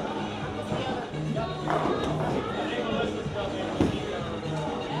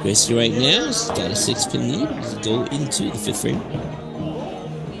 Christy right now has got a 6-pin lead. Let's go into the 5th frame.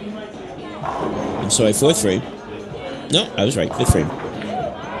 I'm sorry, 4th frame. No, I was right, 5th frame.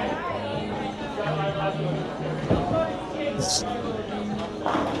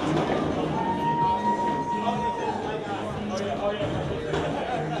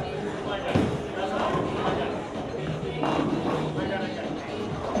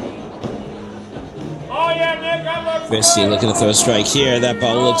 Christy looking to throw a strike here. That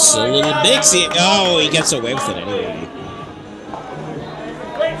ball looks a little big. See, oh, he gets away with it anyway.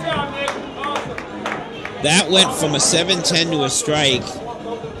 That went from a 7-10 to a strike.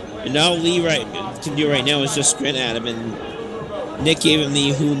 And all Lee can do right now is just grin at him. And Nick gave him the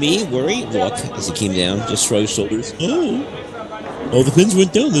who me worry look as he came down. Just shrugged his shoulders. Oh, all the pins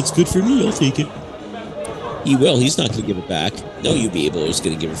went down. That's good for me. I'll take it. He will. He's not going to give it back. No UBA bowler is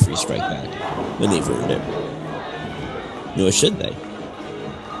going to give a free strike back when they've earned it. Nor should they.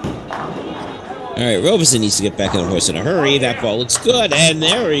 All right, Robeson needs to get back on the horse in a hurry. That ball looks good, and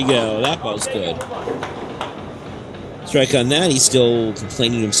there we go. That ball's good. Strike on that. He's still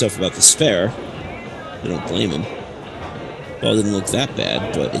complaining to himself about the spare. I don't blame him. Ball didn't look that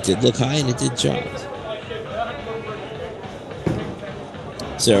bad, but it did look high, and it did jog.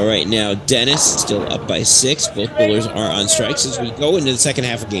 So right now, Dennis still up by 6. Both bowlers are on strikes as we go into the second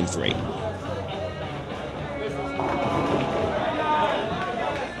half of Game 3.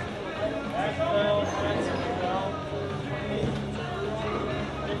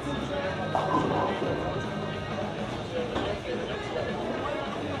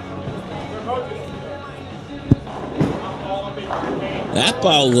 That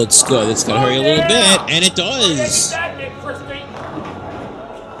ball looks good. It's got to hurry a little bit, and it does.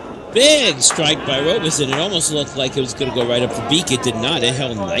 Big strike by Robeson. It almost looked like it was going to go right up the beak. It did not. It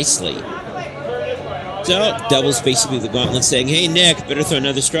held nicely. So, Devil's basically the gauntlet saying, hey, Nick, better throw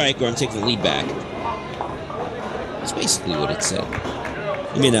another strike or I'm taking the lead back. That's basically what it said.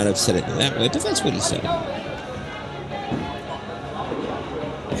 He may not have said it in that way, but that's what he said.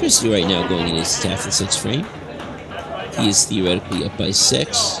 Christy right now going in his 7th and 6th frame. He is theoretically up by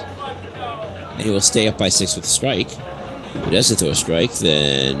 6. And he will stay up by 6 with a strike. If he doesn't throw a strike,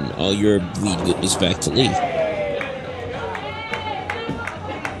 then all your lead goes back to Lee.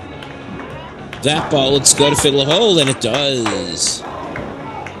 That ball looks good to fiddle a hole, and it does.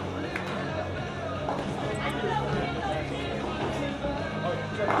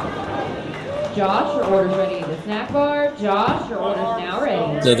 Josh, your order's ready at the snack bar. Josh, your order's now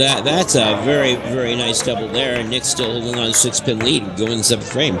ready. So that's a very, very nice double there, and Nick's still holding on a 6-pin lead, going in the 7th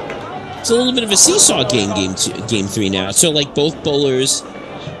frame. It's a little bit of a seesaw game 3 now. So like both bowlers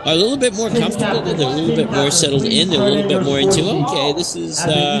are a little bit more comfortable, they're a little bit more settled in, they're a little bit more into, okay, this is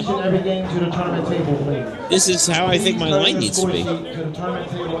how I think my line needs to be. To the tournament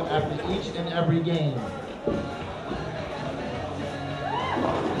table after each and every game.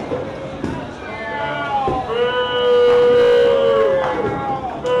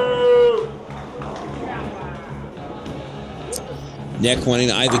 Nick wanting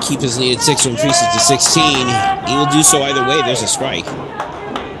to either keep his lead at 6 or increase it to 16. He will do so either way. There's a strike.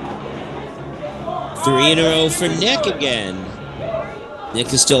 3 in a row for Nick again.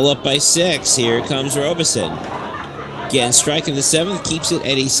 Nick is still up by 6. Here comes Robeson. Again, striking the 7th, keeps it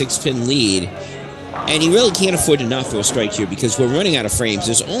at a 6-pin lead. And he really can't afford to not throw a strike here because we're running out of frames.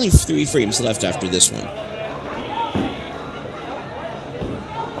 There's only 3 frames left after this one.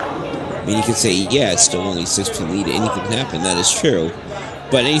 I mean, you could say, yeah, it's still only 6-pin lead. Anything can happen. That is true.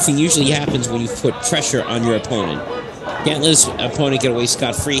 But anything usually happens when you put pressure on your opponent. Can't let his opponent get away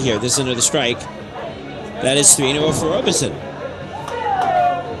scot-free here. This is another strike. That is 3 in a row for Robeson.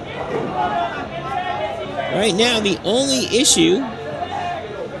 Right now, the only issue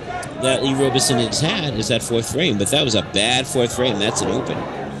that Lee Robeson has had is that 4th frame. But that was a bad 4th frame. That's an open.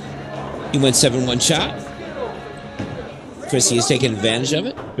 He went 7-1 shot. Christy has taken advantage of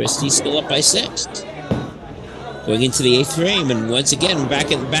it. Christy's still up by 6. Going into the 8th frame, and once again,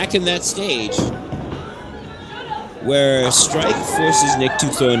 back in that stage where strike forces Nick to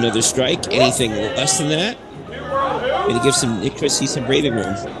throw another strike. Anything less than that, and it gives Nick Christy some breathing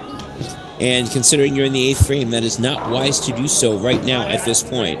room. And considering you're in the 8th frame, that is not wise to do so right now at this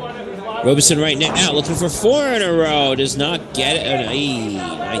point. Robeson right now looking for 4 in a row. Does not get it.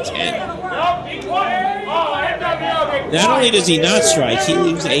 9-10. Not only does he not strike, he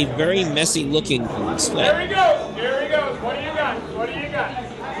leaves a very messy looking split. Here he goes. Here he goes. What do you got? What do you got?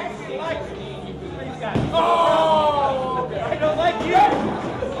 Oh! I don't like you.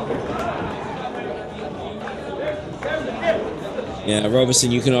 Yeah,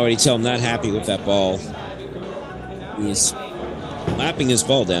 Robeson, you can already tell I'm not happy with that ball. He's lapping his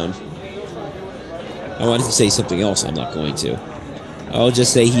ball down. I wanted to say something else. I'm not going to. I'll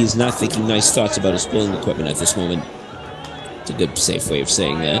just say he's not thinking nice thoughts about his bowling equipment at this moment. It's a good, safe way of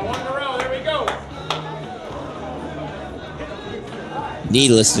saying that.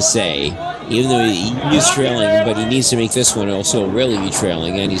 Needless to say, even though he is trailing, but he needs to make this one, also really be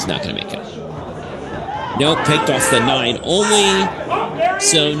trailing, and he's not going to make it. Nope, picked off the 9 only.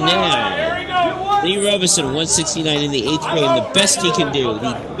 So now, Lee Robeson, 169 in the 8th frame. The best he can do,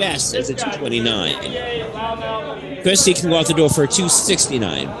 the best is a 229. Christy can go out the door for a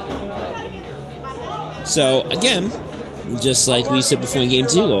 269. So, again, just like we said before in Game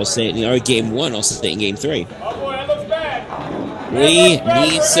 2, I'll say it in Game 1, I'll say it in Game 3. We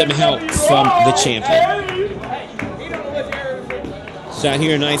need some help from the champion. Shot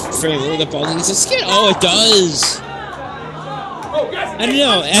here in 9th frame. Oh, the ball needs a skid. Oh, it does. I don't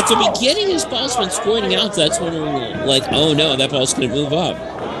know. At the beginning, his ball's been squirting out. That's when we're like, oh no, that ball's going to move up.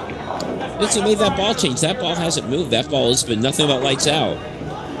 Since he made that ball change, that ball hasn't moved. That ball has been nothing but lights out.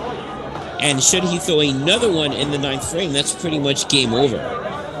 And should he throw another one in the 9th frame, that's pretty much game over.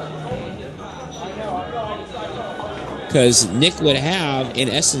 Because Nick would have, in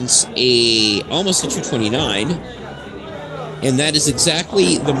essence, almost a 229. And that is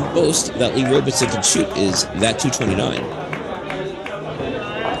exactly the most that Lee Robeson can shoot, is that 229.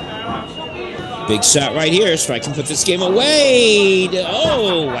 Big shot right here. Strike can put this game away.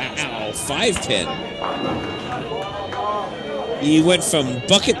 Oh, wow. 5-pin. He went from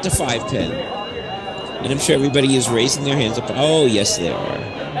bucket to 5-pin. And I'm sure everybody is raising their hands up. Oh, yes, they are.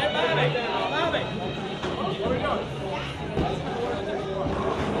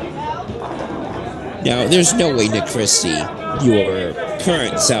 Now, there's no way Nick Christy, your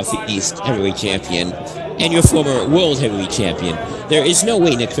current Southeast heavyweight champion, and your former world heavyweight champion, there is no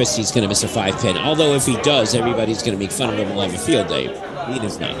way Nick Christy's going to miss a 5-pin. Although if he does, everybody's going to make fun of him and have a field day. He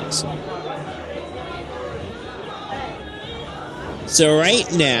does not miss. So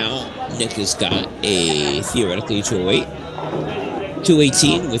right now, Nick has got a theoretically 208,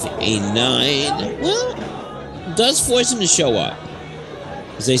 218 with a 9. Well, does force him to show up.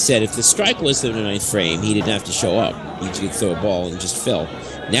 As I said, if the strike was the 9th frame, he didn't have to show up. He could throw a ball and just fill.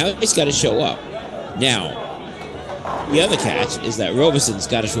 Now he's got to show up. Now, the other catch is that Robeson's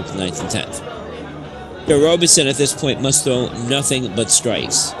got to show up the 9th and 10th. So Robeson at this point must throw nothing but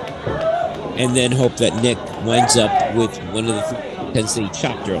strikes. And then hope that Nick winds up with one of the 10s that he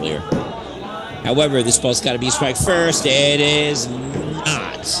chopped earlier. However, this ball's got to be a strike first. It is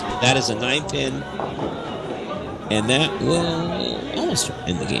not. That is a 9-pin. And that will almost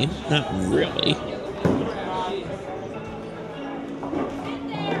end the game. Not really.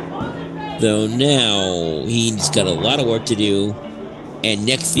 Though now he's got a lot of work to do, and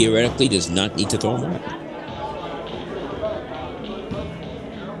Nick theoretically does not need to throw him out.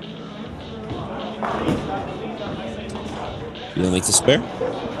 You want to make the spare?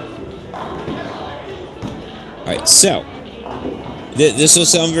 Alright, so this will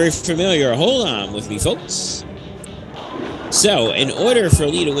sound very familiar. Hold on with me, folks. So, in order for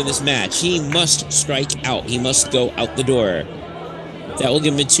Lee to win this match, he must strike out. He must go out the door. That will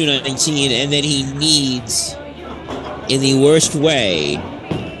give him a 219, and then he needs, in the worst way,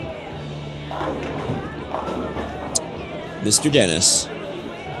 Mr. Dennis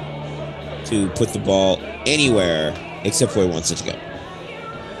to put the ball anywhere except where he wants it to go.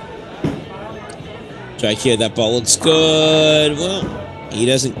 Strike here, that ball looks good. Well, he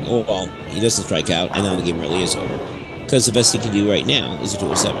doesn't, he doesn't strike out, and now the game really is over. Because the best he can do right now is a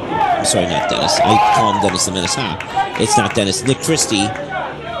 207. I'm sorry, not Dennis. I call him Dennis the Menace. It's not Dennis. Nick Christy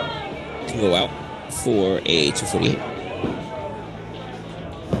can go out for a 248.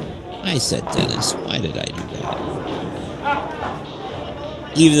 I said Dennis. Why did I do that?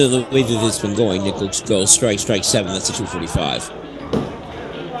 Even though the way that this has been going, Nick will go strike 7. That's a 245.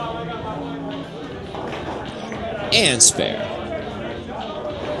 And spare.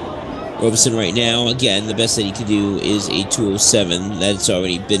 Robeson right now, again, the best that he can do is a 207. That's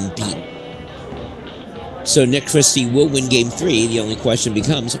already been beaten. So Nick Christy will win Game 3. The only question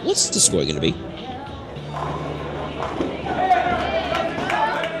becomes, what's the score going to be?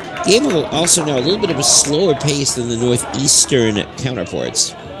 Game will also now a little bit of a slower pace than the Northeastern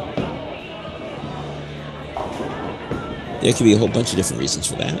counterparts. There could be a whole bunch of different reasons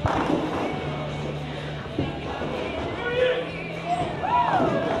for that.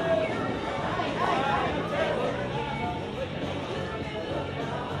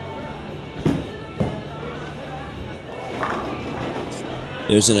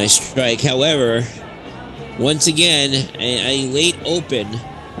 There's a nice strike. However, once again, a late open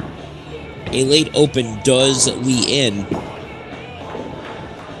does Lee in.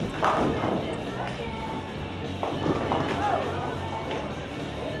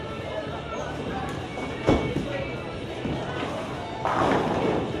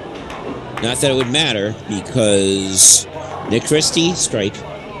 Not that it would matter, because Nick Christy, strike,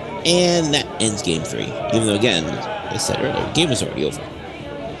 and that ends Game 3. Even though, again, as I said earlier, the game was already over.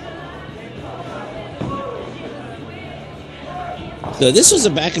 So this was a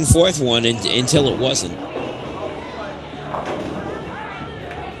back and forth one until it wasn't.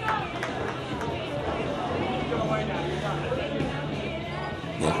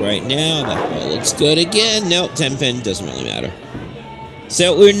 Look right now, that ball looks good again. Nope, 10-pin doesn't really matter.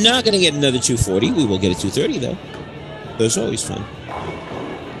 So we're not going to get another 240. We will get a 230 though. Those are always fun.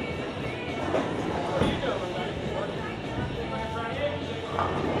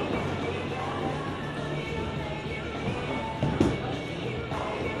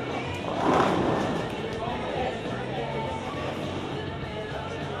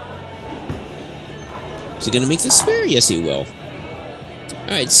 Is he going to make the spare? Yes, he will. All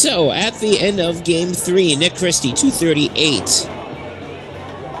right, so at the end of Game 3, Nick Christy, 238.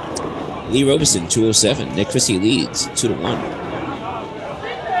 Lee Robeson, 207. Nick Christy leads, 2-1.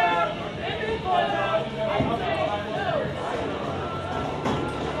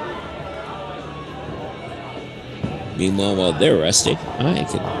 Meanwhile, while they're resting, I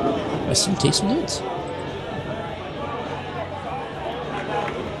can rest and take some notes.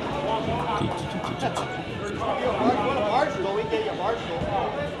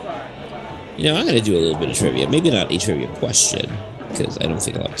 You know, I'm going to do a little bit of trivia. Maybe not a trivia question, because I don't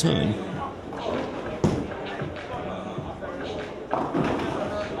think I'll have time.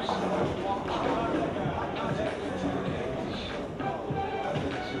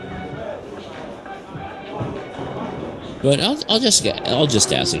 But I'll just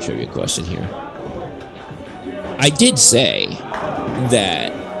ask a trivia question here. I did say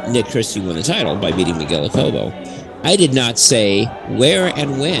that Nick Christy won the title by beating Miguel Acobo. I did not say where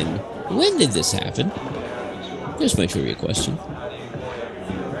and when. When did this happen? There's my trivia question.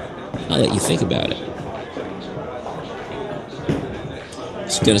 I'll let you think about it.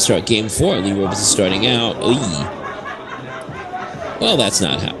 It's going to start game 4. Lee Roberson starting out. Oy. Well, that's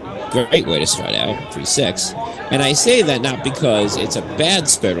not how. Great way to start out. 3-6. And I say that not because it's a bad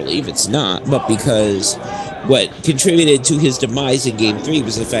spare to leave. It's not. But because what contributed to his demise in game 3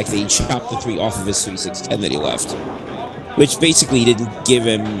 was the fact that he chopped the 3 off of his 3-6-10 that he left, which basically didn't give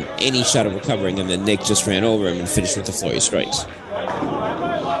him any shot of recovering, and then Nick just ran over him and finished with the flurry of strikes.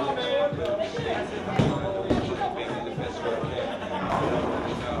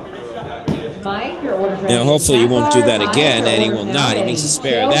 Mike, your order's ready. Now, hopefully he won't do that again, and he will not. He needs to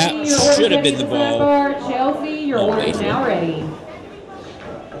spare. That should have been the ball. Chelsea, your order is now ready.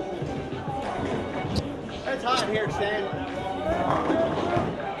 It's hot here, Stan.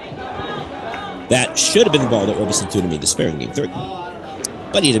 That should have been the ball that Roberson threw to me, the spare in game 3.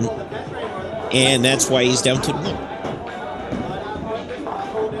 But he didn't. And that's why he's down 2-1.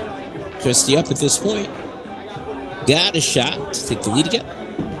 Christy up at this point. Got a shot to take the lead again.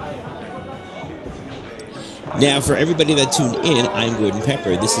 Now, for everybody that tuned in, I'm Gordon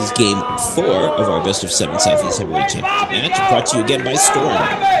Pepper. This is game 4 of our Best of 7 Southeast Heavyweight Championship match, brought to you again by Storm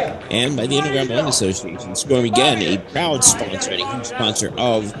and by the Underground Bowling Association. Storm, again, a proud sponsor and a huge sponsor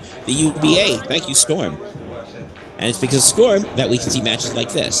of the UBA. Thank you, Storm. And it's because of Storm that we can see matches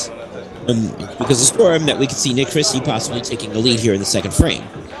like this. Because of Storm that we can see Nick Christy possibly taking the lead here in the second frame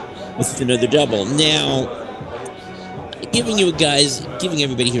with another double. Now, giving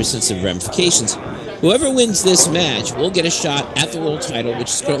everybody here a sense of ramifications. Whoever wins this match will get a shot at the world title, which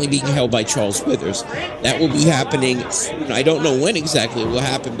is currently being held by Charles Withers. That will be happening soon. I don't know when exactly it will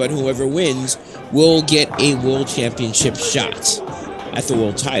happen, but whoever wins will get a world championship shot at the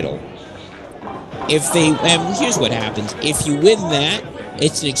world title. And here's what happens. If you win that,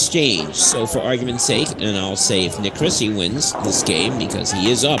 it's an exchange. So for argument's sake, and I'll say if Nick Christy wins this game, because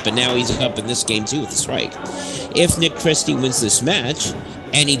he is up, and now he's up in this game too with the strike. If Nick Christy wins this match,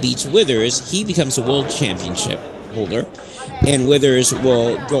 and he beats Withers, he becomes a world championship holder, and Withers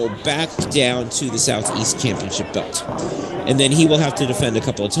will go back down to the Southeast Championship belt. And then he will have to defend a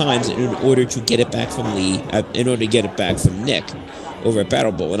couple of times in order to get it back from Lee, in order to get it back from Nick over at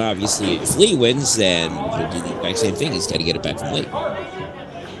Battle Bowl. And obviously, if Lee wins, then he'll do the exact same thing. He's got to get it back from Lee.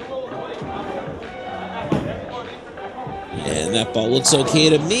 And that ball looks okay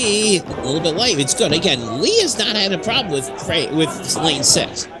to me. A little bit light. It's good. Again, Lee has not had a problem with lane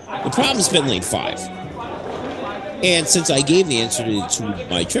 6. The problem's been lane 5. And since I gave the answer to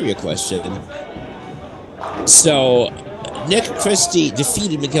my trivia question, so Nick Christy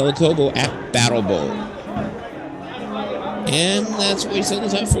defeated Miguel Acobo at Battle Bowl. And that's where he settled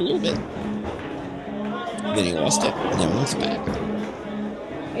the time for a little bit. Then he lost it. Now it's back.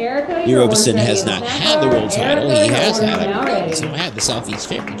 Lee Roberson has not had the world title. He has had the Southeast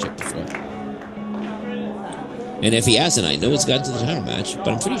Championship before. And if he hasn't, I know it's gotten to the title match, but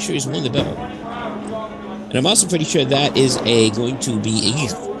I'm pretty sure he's won the belt. And I'm also pretty sure that is going to be a...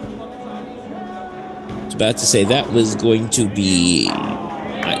 I was about to say that was going to be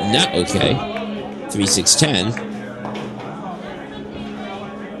not okay. 3-6-10.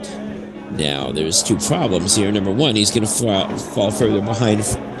 Now, there's 2 problems here. Number 1, he's going to fall further behind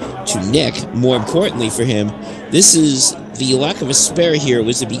to Nick. More importantly for him, this is the lack of a spare here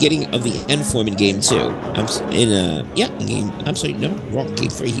was the beginning of the end form in game 2. I'm sorry, no, wrong. Game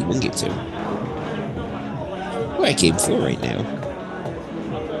 3, he won game 2. We're at game 4 right now.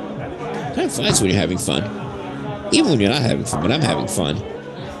 Time flies when you're having fun. Even when you're not having fun, but I'm having fun.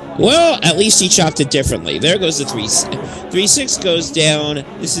 Well, at least he chopped it differently. There goes the 3-6 goes down.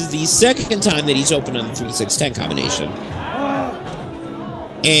 This is the second time that he's opened on the 3-6-10 combination.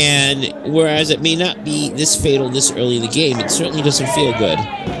 And whereas it may not be this fatal this early in the game, it certainly doesn't feel good.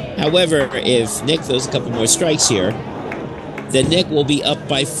 However, if Nick throws a couple more strikes here, then Nick will be up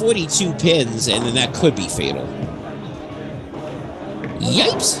by 42 pins, and then that could be fatal.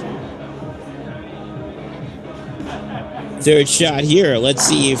 Yipes! Third shot here. Let's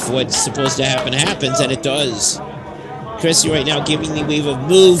see if what's supposed to happen happens, and it does. Christy right now giving the wave of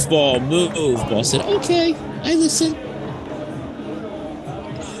move ball, move ball. Said, okay, I listen.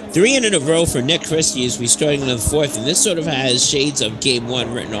 3 in a row for Nick Christy as we starting into the 4th, and this sort of has shades of game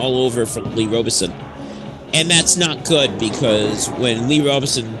 1 written all over for Lee Roberson. And that's not good, because when Lee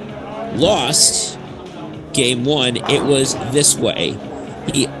Roberson lost game 1, it was this way.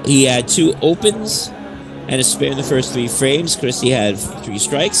 He had 2 opens, and a spare in the first 3 frames. Christy had 3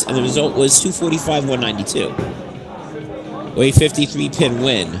 strikes, and the result was 245-192. A 53-pin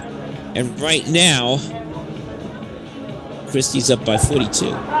win. And right now, Christy's up by 42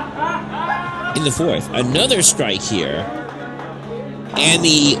 in the 4th. Another strike here, and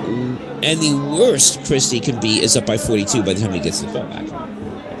the worst Christy can be is up by 42 by the time he gets the ball back.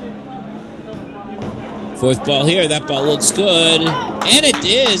 4th ball here. That ball looks good. And it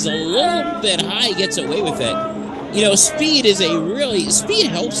is a little bit high. He gets away with it. You know, speed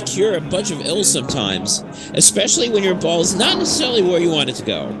helps cure a bunch of ills sometimes, especially when your ball is not necessarily where you want it to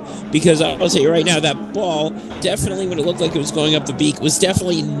go. Because I'll tell you right now, that ball, definitely when it looked like it was going up the beak, was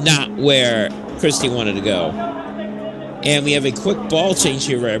definitely not where Christy wanted to go. And we have a quick ball change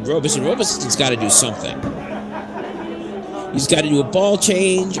here by Robeson. Robeson's got to do something. He's got to do a ball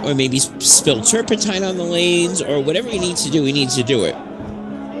change, or maybe spill turpentine on the lanes, or whatever he needs to do, he needs to do it.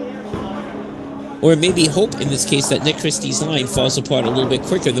 Or maybe hope, in this case, that Nick Christie's line falls apart a little bit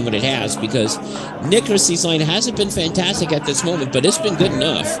quicker than what it has, because Nick Christie's line hasn't been fantastic at this moment, but it's been good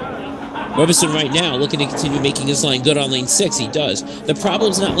enough. Robeson right now looking to continue making his line good on lane 6. He does. The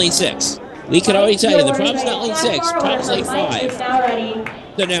problem's not lane 6. We can already tell you the problem's not lane 6. The problem's lane 5.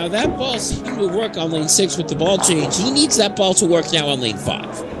 So now that ball seemed to work on lane 6 with the ball change. He needs that ball to work now on lane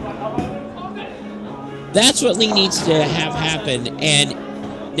 5. That's what Lee needs to have happen, and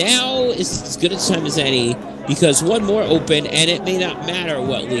now is as good a time as any, because one more open, and it may not matter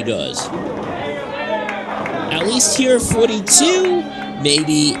what Lee does. At least here, 42.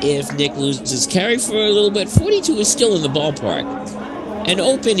 Maybe if Nick loses carry for a little bit, 42 is still in the ballpark. An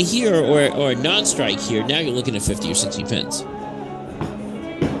open here, or a non-strike here, now you're looking at 50 or 60 pins.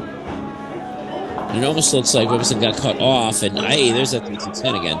 It almost looks like Robeson got cut off, and there's that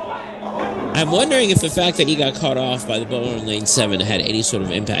 3-6-10 again. I'm wondering if the fact that he got caught off by the bowler in lane 7 had any sort of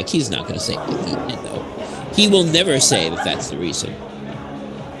impact. He's not going to say he did, though. He will never say that that's the reason.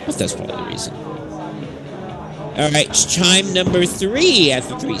 But that's probably the reason. All right, chime number 3 at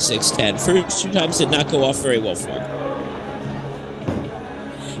the 3-6-10. First 2 times did not go off very well for him.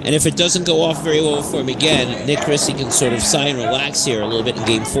 And if it doesn't go off very well for him again, Nick Christie can sort of sigh and relax here a little bit in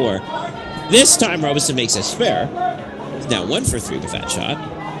game 4. This time, Robeson makes a spare. He's now 1 for 3 with that shot.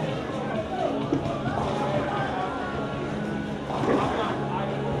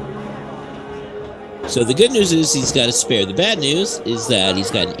 So the good news is he's got a spare. The bad news is that he's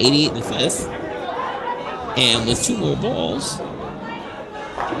got an 88 in the 5th. And with 2 more balls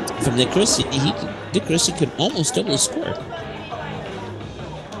from Nick Christie, Nick Christie could almost double his score.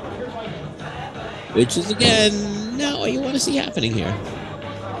 Which is, again, not what you want to see happening here.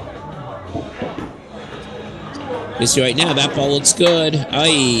 You see right now, that ball looks good.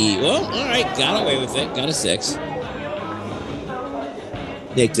 Well, all right, got away with it. Got a 6.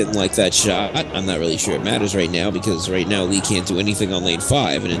 Nick didn't like that shot. I'm not really sure it matters right now, because right now Lee can't do anything on lane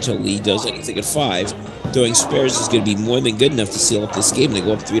 5, and until Lee does anything at 5, throwing spares is going to be more than good enough to seal up this game and to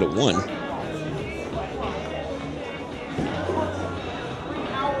go up 3-1.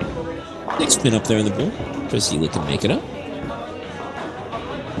 Nick's pin up there on the board. Christy looking to make it up.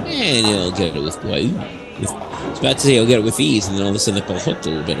 And he'll get it with, I was about to say he'll get it with ease, and then all of a sudden the ball hooked a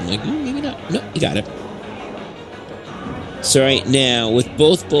little bit. I'm like, maybe not. No, he got it. So right now, with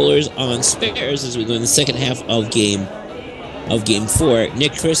both bowlers on spares, as we go in the second half of game 4,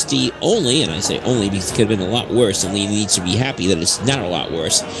 Nick Christie only, and I say only because it could have been a lot worse, and Lee needs to be happy that it's not a lot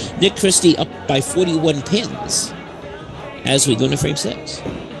worse. Nick Christie up by 41 pins as we go into frame 6.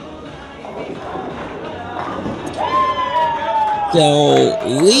 So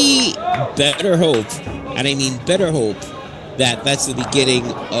Lee better hope, and I mean better hope, that that's the beginning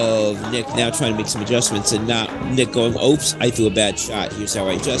of Nick now trying to make some adjustments, and not Nick going, oops, I threw a bad shot. Here's how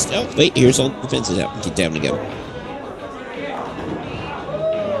I adjust. Oh, wait, here's all the fences out. Get down again.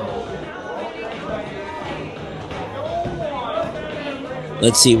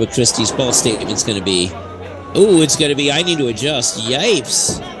 Let's see what Christie's ball statement's going to be. Ooh, it's going to be, I need to adjust.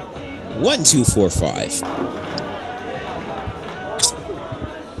 Yipes. 1, 2, 4, 5.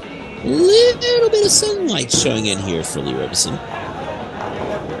 Little bit of sunlight showing in here for Lee Robeson.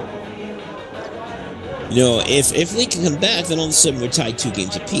 You know, if Lee can come back, then all of a sudden we're tied 2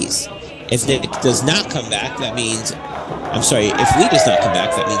 games apiece. If Nick does not come back, that means... I'm sorry, if Lee does not come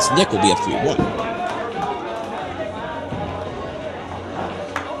back, that means Nick will be up 3-1.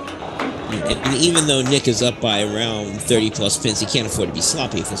 And even though Nick is up by around 30-plus pins, he can't afford to be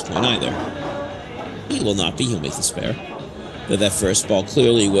sloppy at this point either. He will not be. He'll make the spare. But that first ball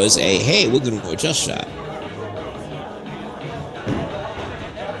clearly was a, hey, we're going to adjust shot.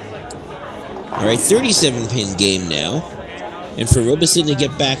 All right, 37-pin game now. And for Robeson to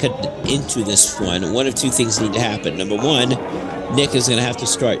get back into this one of two things need to happen. Number one, Nick is going to have to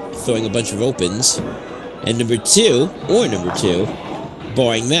start throwing a bunch of opens. And number two,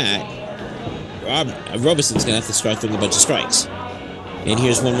 barring that, Robeson's going to have to start throwing a bunch of strikes. And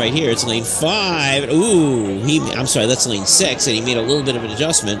here's one right here. It's lane 5. Ooh, I'm sorry, that's lane 6. And he made a little bit of an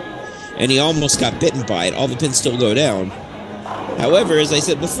adjustment. And he almost got bitten by it. All the pins still go down. However, as I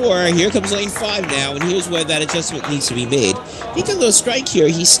said before, here comes lane 5 now, and here's where that adjustment needs to be made. Even though strike here,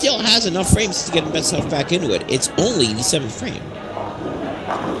 he still has enough frames to get himself back into it. It's only the 7th frame.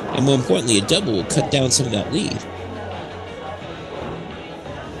 And more importantly, a double will cut down some of that lead.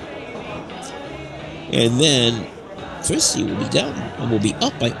 And then Christy will be down, and will be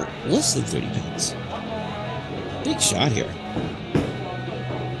up by less than 30 pins. Big shot here.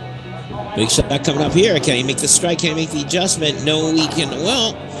 Big shot coming up here. Can he make the strike? Can he make the adjustment? No, he can.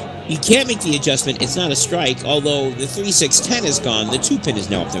 Well, he can't make the adjustment. It's not a strike, although the 3-6-10 is gone. The 2-pin is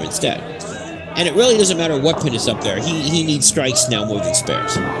now up there instead. And it really doesn't matter what pin is up there. He needs strikes now more than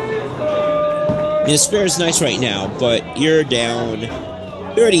spares. I mean, the spare is nice right now, but you're down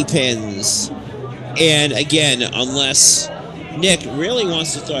 30 pins. And again, unless Nick really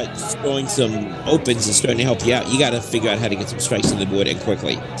wants to start throwing some opens and starting to help you out, you got to figure out how to get some strikes on the board and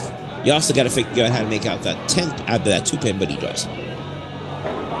quickly. You also got to figure out how to make out that 10th out of that 2-pin, but he does.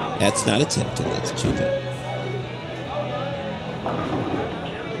 That's not a 10th pin, that's a 2-pin.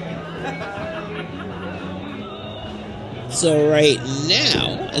 So right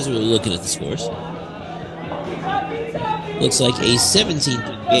now, as we're looking at the scores, looks like a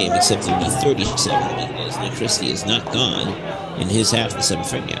 17-pin game, except it'll be 37 because Nick Christy is not gone in his half of the 7th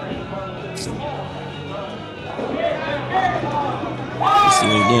frame yet.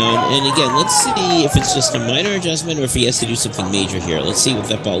 Down. And again, let's see if it's just a minor adjustment or if he has to do something major here. Let's see what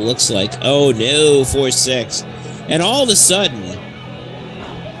that ball looks like. Oh no, 4-6. And all of a sudden,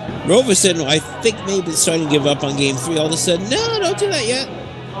 Robeson, I think maybe starting to give up on game 3. All of a sudden, no, don't do that yet.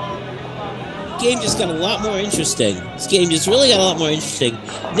 Game just got a lot more interesting. This game just really got a lot more interesting.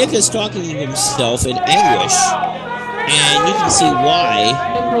 Nick is talking to himself in anguish. And you can see why.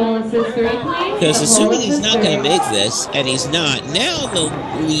 Because assuming he's not going to make this, and he's not, now the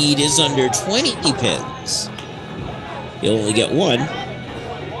lead is under 20 pins. He'll only get 1.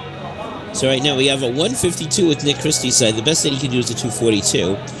 So right now we have a 152 with Nick Christie's side. The best that he can do is a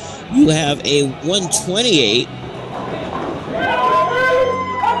 242. You have a 128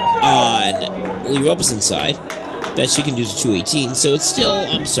 on Lee Robeson's side. Best you can do is a 218. So it's still,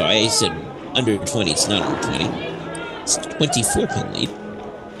 I'm sorry, I said under 20. It's not under 20. It's a 24-pin lead.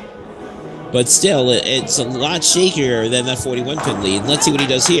 But still, it's a lot shakier than that 41-pin lead. Let's see what he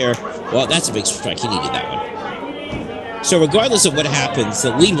does here. Well, that's a big strike. He needed that one. So regardless of what happens,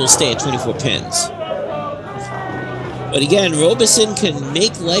 the lead will stay at 24 pins. But again, Robeson can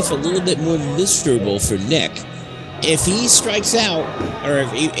make life a little bit more miserable for Nick. If he strikes out, or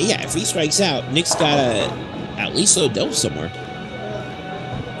if he strikes out, Nick's got to at least throw a double somewhere.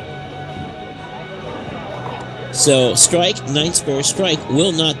 So, strike, 9 spare strike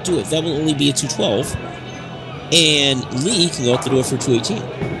will not do it. That will only be a 212. And Lee can go out the door for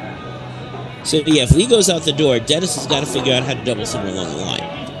 218. So, yeah, if Lee goes out the door, Dennis has got to figure out how to double somewhere along the line.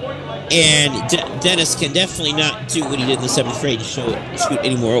 And Dennis can definitely not do what he did in the 7th frame to shoot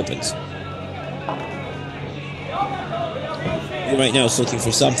any more opens. He right now is looking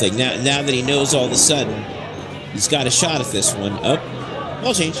for something. Now that he knows all of a sudden, he's got a shot at this one. Oh,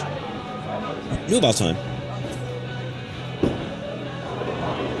 ball change. New ball time.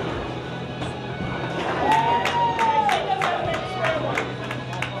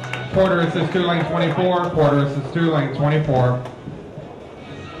 Quarter assist 2, lane 24. Quarter assist 2, lane 24.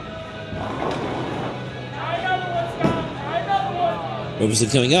 Robeson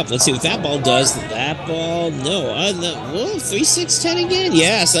coming up. Let's see what that ball does. That ball, no. Whoa, 3-6-10 again.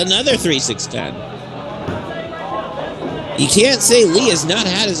 Yes, another 3-6-10. You can't say Lee has not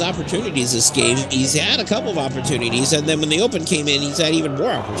had his opportunities this game. He's had a couple of opportunities, and then when the open came in, he's had even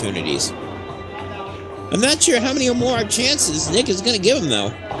more opportunities. I'm not sure how many more chances Nick is going to give him,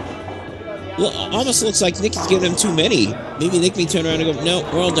 though. Well, almost looks like Nick is giving him too many. Maybe Nick may turn around and go, no,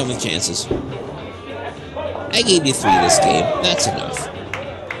 we're all done with chances. I gave you 3 this game. That's enough.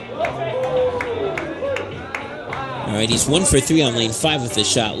 All right, he's 1 for 3 on lane 5 with this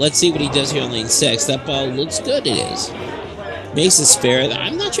shot. Let's see what he does here on lane 6. That ball looks good. It is. Makes a spare.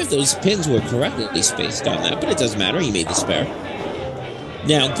 I'm not sure if those pins were correctly spaced on that, but it doesn't matter. He made the spare.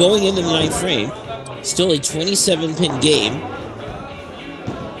 Now, going into the 9th frame, still a 27-pin game.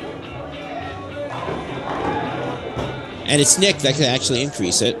 And it's Nick that can actually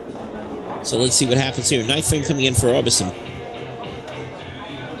increase it. So let's see what happens here. 9th frame coming in for Robeson.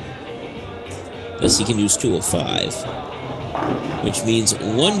 Best he can do is 205. Which means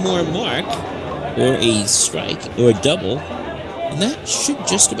one more mark, or a strike, or a double, and that should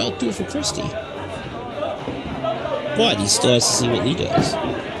just about do it for Christy. But he still has to see what Lee does.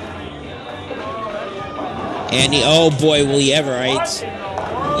 And oh boy, will he ever, right?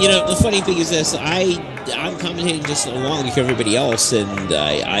 You know, the funny thing is this, I'm commentating just along with everybody else, and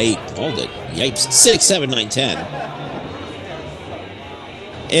I called it. Yipes. 6, 7, 9, 10.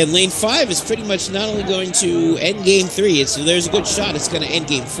 And lane 5 is pretty much not only going to end game 3, there's a good shot it's going to end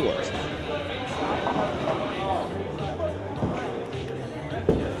game 4.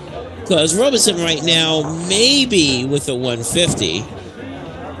 Because Robinson right now, maybe with a 150.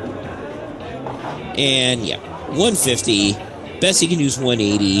 And yeah, 150. Best he can do is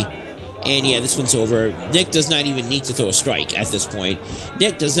 180. And yeah, this one's over. Nick does not even need to throw a strike at this point.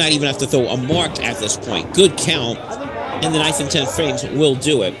 Nick does not even have to throw a mark at this point. Good count. And the 9th and 10th frames will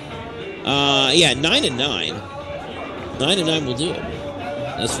do it. Yeah, 9 and 9. 9 and 9 will do it.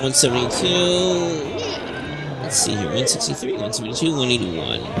 That's 172. Yeah. Let's see here. 163, 172,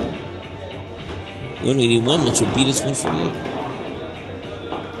 181. 181, which will beat his 148.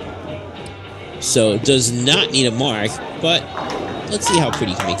 So it does not need a mark, but let's see how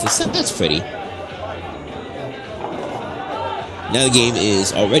pretty he can make this. That's pretty. Now the game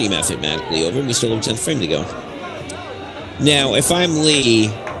is already mathematically over, and we still have a 10th frame to go. Now, if I'm Lee,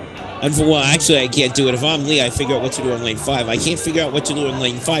 well, actually, I can't do it. If I'm Lee, I figure out what to do on lane 5. I can't figure out what to do on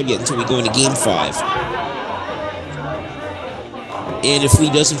lane 5 yet until we go into game 5. And if Lee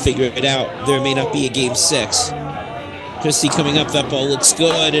doesn't figure it out, there may not be a game 6. Christy coming up, that ball looks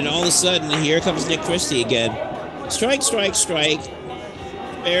good, and all of a sudden, here comes Nick Christy again. Strike, strike, strike.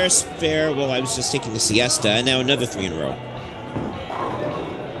 Spare, spare. Well, I was just taking a siesta, and now another 3 in a row.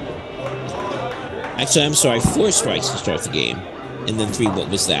 Actually, I'm sorry, 4 strikes to start the game. And then 3, what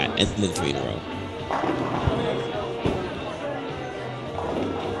was that? And then 3 in a row.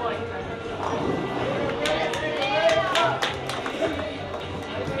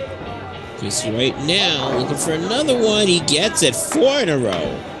 Christy right now looking for another one. He gets it. 4 in a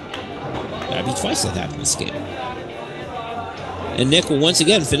row. That'd be twice that happened in this game. And Nick will once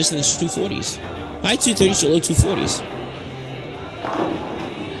again finish in the 240s. High 230s to low 240s.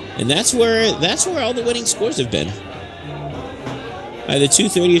 And that's where all the winning scores have been. Either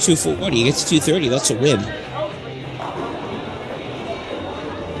 230 or 240. He gets 230, that's a win.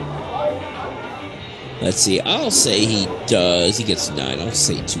 Let's see, I'll say he does. He gets 9. I'll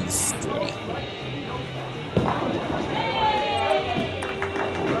say 240.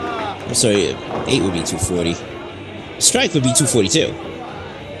 I'm sorry, 8 would be 240. Strike would be 242.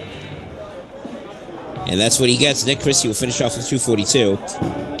 And that's what he gets. Nick Christy will finish off with 242.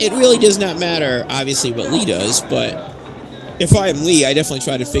 It really does not matter, obviously, what Lee does, but if I am Lee, I definitely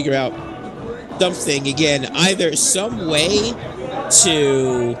try to figure out something, again, either some way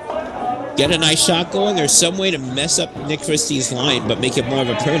to get a nice shot going or some way to mess up Nick Christy's line, but make it more of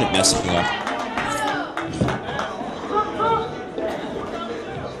a permanent messing up.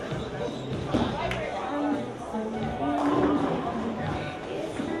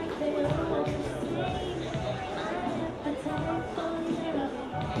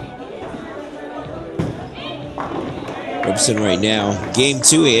 Robinson right now. Game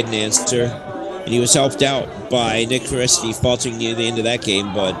 2, he had an answer, and he was helped out by Nick Christy faltering near the end of that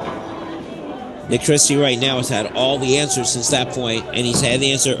game, but Nick Christy right now has had all the answers since that point, and he's had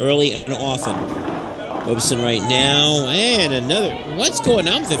the answer early and often. Robinson right now, and another. What's going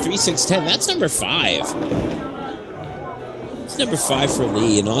on with the 3-6-10? That's number 5. It's number 5 for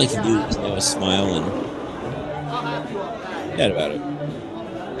Lee, and all he can do is now smile and forget about it.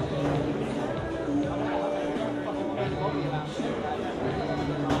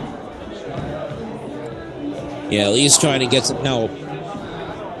 Yeah, Lee's trying to get some help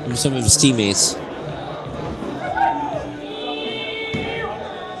from some of his teammates.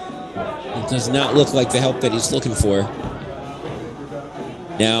 It does not look like the help that he's looking for.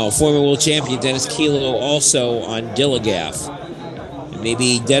 Now, former world champion Dennis Kilo also on Dillagaff. And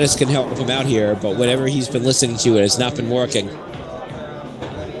maybe Dennis can help him out here, but whatever he's been listening to, it has not been working.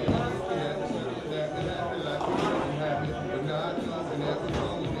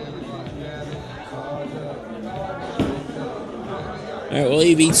 All right, will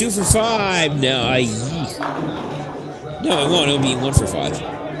he be 2 for 5? No, no, it won't. It'll be 1 for 5.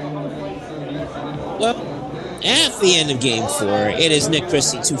 Well, at the end of Game 4, it is Nick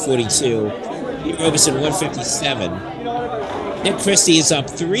Christy 242, Lee Robinson 157. Nick Christy is up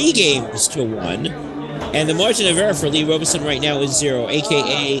 3 games to 1, and the margin of error for Lee Robinson right now is 0,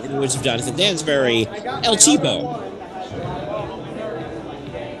 a.k.a., in the words of Jonathan Dansbury, El Chibo.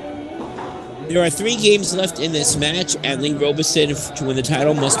 There are 3 games left in this match, and Lee Robeson, to win the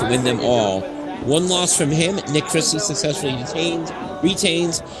title, must win them all. 1 loss from him, Nick Christy successfully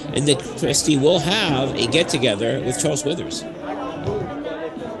retains, and Nick Christy will have a get-together with Charles Withers.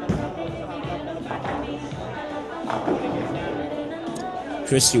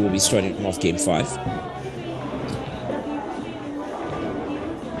 Christy will be starting off Game 5.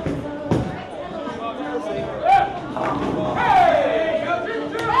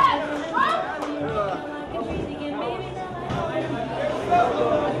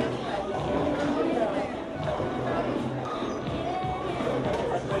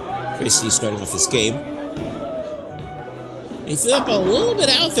 Christy starting off this game. He threw up a little bit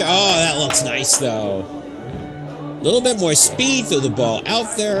out there. Oh, that looks nice, though. A little bit more speed, throw the ball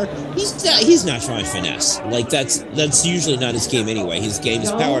out there. He's not trying to finesse. Like, that's usually not his game anyway. His game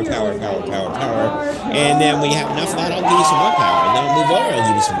is power, power, power, power, power. And then when you have enough of that, I'll give you some more power. And then I'll move over, I'll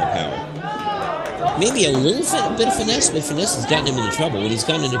give you some more power. Maybe a little bit of finesse, but finesse has gotten him into trouble. When he's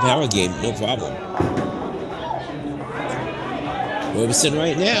gotten into power game, no problem. Robeson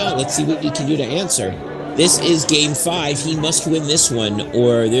right now, let's see what he can do to answer. This is Game 5. He must win this one,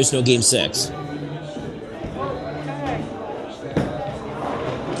 or there's no Game 6.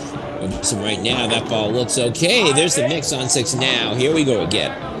 So right now, that ball looks okay. There's the mix on 6 now. Here we go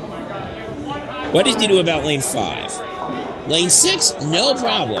again. What did he do about lane 5? Lane 6, no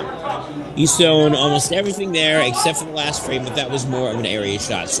problem. He's thrown almost everything there except for the last frame, but that was more of an area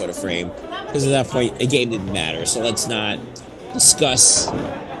shot sort of frame. Because at that point, the game didn't matter. So let's not discuss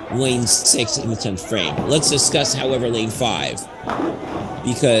lane 6 in the 10th frame. Let's discuss, however, lane 5.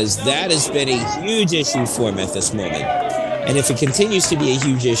 Because that has been a huge issue for him at this moment. And if it continues to be a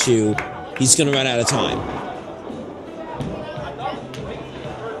huge issue, he's going to run out of time.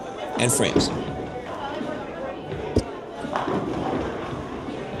 And frames.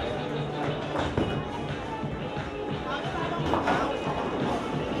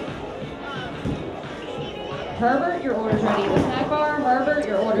 Herbert, your order's ready. The snack bar. Herbert,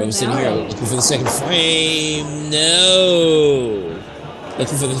 your order's now here ready. looking for the second frame. No.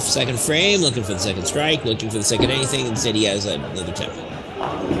 Looking for the second frame, looking for the second strike, looking for the second anything. Instead, he has another tempo,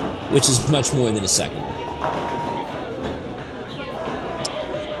 which is much more than a second.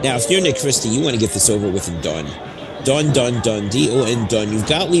 Now, if you're Nick Christy, you want to get this over with and done. Done, D-O-N, done. You've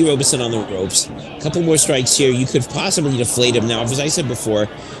got Lee Robeson on the ropes. A couple more strikes here. You could possibly deflate him. Now, as I said before,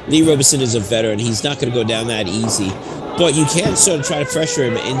 Lee Robeson is a veteran. He's not going to go down that easy. But you can sort of try to pressure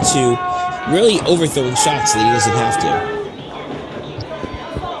him into really overthrowing shots that he doesn't have to.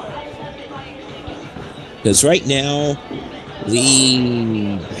 Because right now,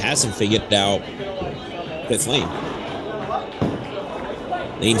 Lee hasn't figured out 5th lane.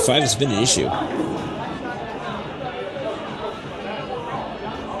 Lane 5 has been an issue.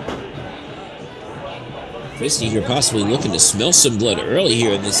 Christy here possibly looking to smell some blood early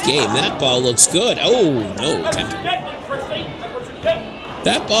here in this game. That ball looks good. Oh, no.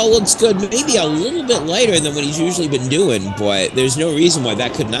 That ball looks good. Maybe a little bit lighter than what he's usually been doing, but there's no reason why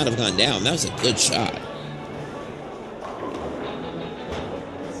that could not have gone down. That was a good shot.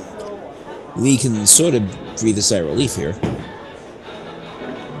 Lee can sort of breathe a sigh of relief here.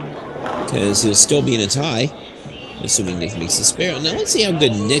 Because he'll still be in a tie. Assuming Nick makes the spare. Now let's see how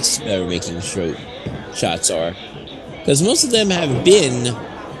good Nick's making shots are. Because most of them have been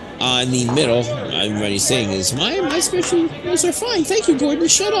on the middle. I'm already saying is my special rules are fine. Thank you, Gordon.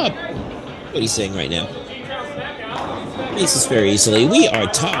 Shut up. What he's saying right now. Makes this very easily. We are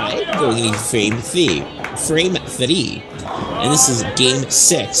tied going into frame 3. Frame 3. And this is game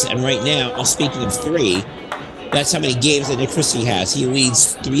 6. And right now, speaking of 3, that's how many games that Nick Christy has. He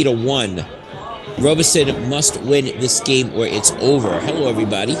leads 3-1. Robeson must win this game or it's over. Hello,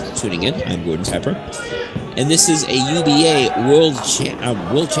 everybody. Tuning in. I'm Gordon Pepper. And this is a UBA World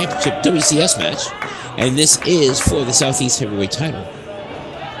Championship WCS match. And this is for the Southeast Heavyweight title.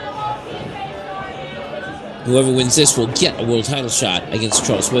 Whoever wins this will get a world title shot against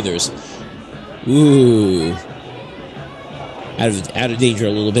Charles Withers. Ooh. Out of danger a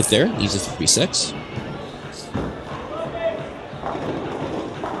little bit there. He's a 3-6.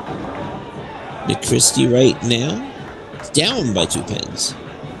 Nick Christy right now down by 2 pins.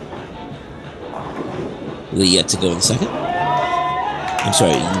 Lee yet to go in second. I'm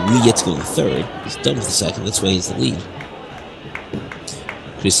sorry, Lee yet to go in third. He's done with the second. That's why he's the lead.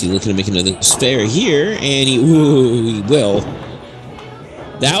 Christy looking to make another spare here, and he will.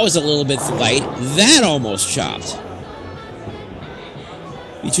 That was a little bit light. That almost chopped.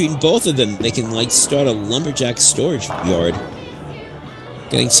 Between both of them, they can like start a lumberjack storage yard.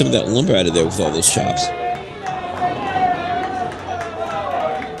 Getting some of that lumber out of there with all those chops.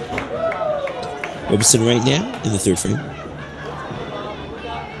 Roberson right now in the third frame.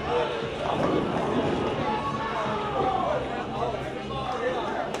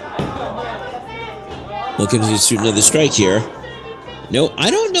 Looking to shoot another strike here. No,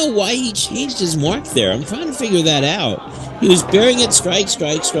 I don't know why he changed his mark there. I'm trying to figure that out. He was bearing it strike,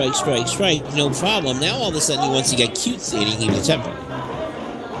 strike, strike, strike, strike. No problem. Now all of a sudden he wants to get cutesy and he needs a tempo.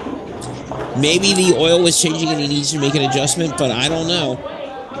 Maybe the oil was changing and he needs to make an adjustment, but I don't know.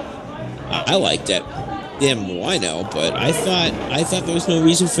 I liked it. Damn, well, I know, but I thought there was no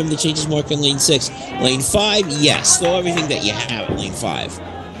reason for him to change his mark in lane 6. Lane 5, yes, throw everything that you have at lane 5.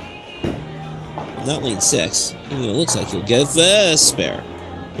 Not lane 6. Even though it looks like you'll get the spare.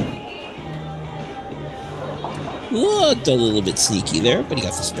 Looked a little bit sneaky there, but he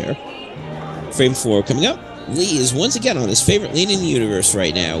got the spare. Frame 4 coming up. Lee is once again on his favorite lane in the universe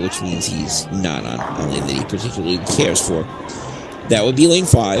right now, which means he's not on a lane that he particularly cares for. That would be lane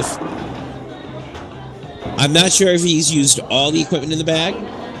 5. I'm not sure if he's used all the equipment in the bag,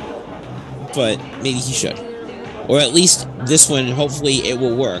 but maybe he should. Or at least this one, hopefully it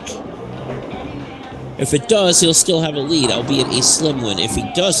will work. If it does, he'll still have a lead, albeit a slim one. If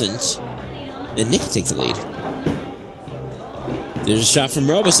he doesn't, then Nick can take the lead. There's a shot from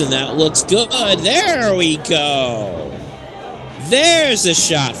Robeson. That looks good. There we go. There's a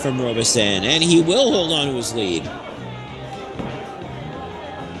shot from Robeson, and he will hold on to his lead.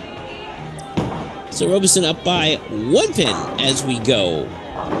 So Robeson up by 1 pin as we go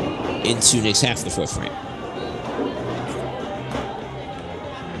into Nick's half of the fourth frame.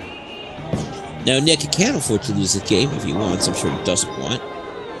 Now, Nick can afford to lose this game if he wants. I'm sure he doesn't want.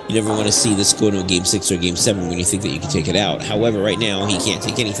 You never want to see this go to a game 6 or game 7 when you think that you can take it out. However, right now, he can't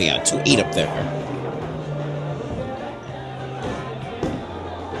take anything out. 2-8 up there.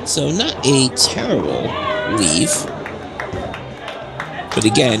 So, not a terrible leave. But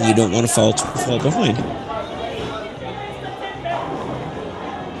again, you don't want to fall behind.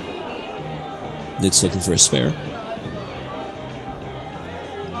 Nick's looking for a spare.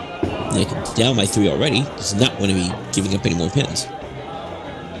 Nick down by 3 already. Does not want to be giving up any more pins.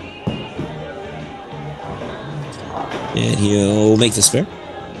 And he'll make the spare.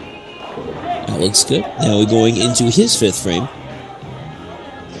 That looks good. Now we're going into his 5th frame.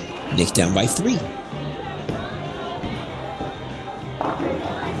 Nick down by 3.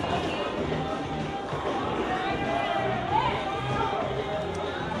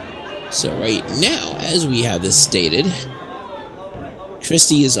 So right now, as we have this stated,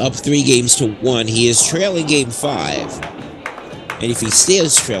 Christy is up 3 games to 1. He is trailing game 5. And if he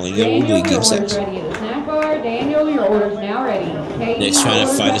stays trailing, it will be game 6. Daniel, your order's now ready. Nick's trying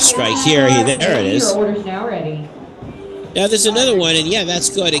to find a strike here. There it is. Your order's now ready. Now there's another one, and yeah, that's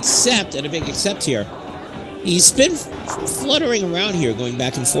good, except, and a big except here, he's been fluttering around here, going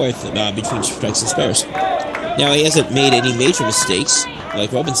back and forth between strikes and spares. Now he hasn't made any major mistakes,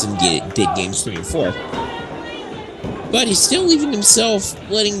 like Robinson did games 3 and 4. But he's still leaving himself,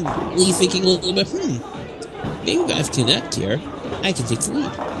 letting Lee thinking a little bit, maybe if I connect here, I can take the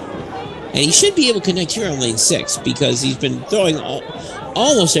lead. And he should be able to connect here on lane 6, because he's been throwing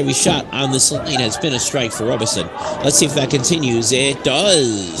almost every shot on this lane has been a strike for Robeson. Let's see if that continues. It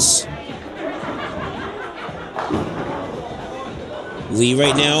does. Lee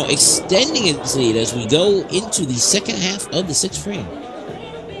right now extending its lead as we go into the second half of the 6th frame.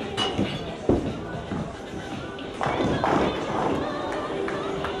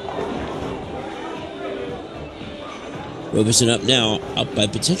 Robeson up now, up by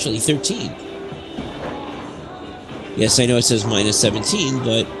potentially 13. Yes, I know it says minus 17,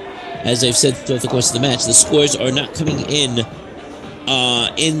 but as I've said throughout the course of the match, the scores are not coming in the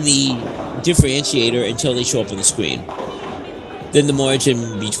differentiator until they show up on the screen. Then the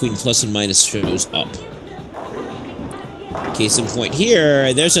margin between plus and minus shows up. Case in point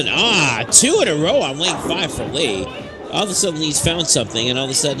here, there's an 2 in a row on lane 5 for Lee. All of a sudden, Lee's found something, and all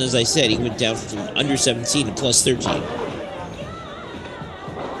of a sudden, as I said, he went down from under 17 to plus 13.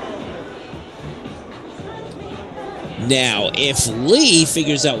 Now, if Lee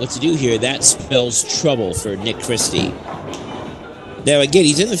figures out what to do here, that spells trouble for Nick Christy. Now, again,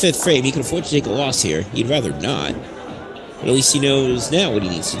 he's in the 5th frame. He can afford to take a loss here. He'd rather not. But at least he knows now what he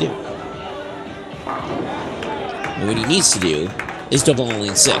needs to do. And what he needs to do is double on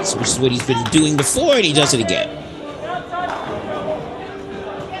lane 6, which is what he's been doing before, and he does it again.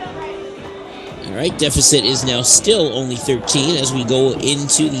 Alright, deficit is now still only 13 as we go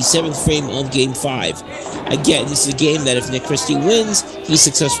into the 7th frame of Game 5. Again, this is a game that if Nick Christy wins, he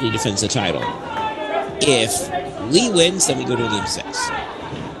successfully defends the title. If Lee wins, then we go to Game 6.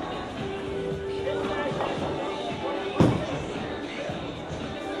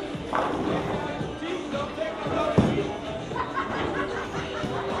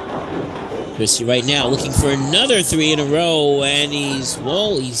 Christy right now looking for another 3 in a row, and he's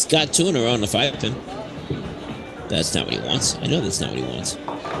got 2 in a row on the 5-pin. That's not what he wants. I know that's not what he wants.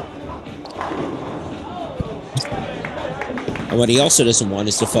 And what he also doesn't want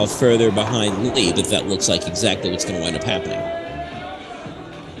is to fall further behind Lee, but that looks like exactly what's going to wind up happening.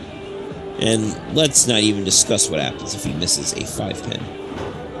 And let's not even discuss what happens if he misses a 5-pin.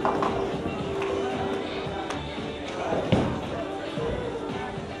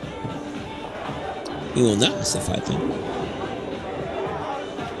 He will not miss the 5-pin.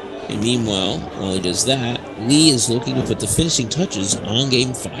 And meanwhile, while he does that, Lee is looking to put the finishing touches on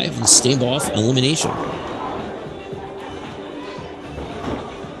Game 5 and stave off elimination.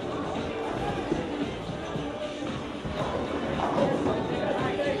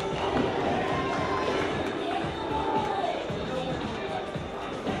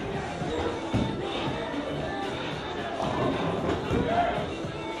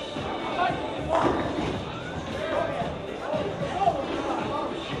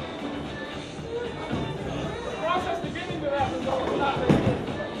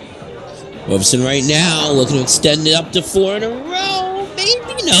 Robeson right now looking to extend it up to 4 in a row.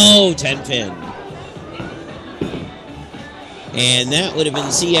 Maybe no. 10-pin. And that would have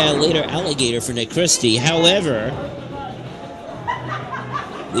been see ya later alligator for Nick Christy. However,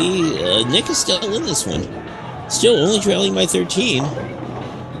 Nick is still in this one. Still only trailing by 13.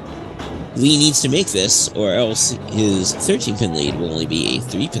 Lee needs to make this, or else his 13-pin lead will only be a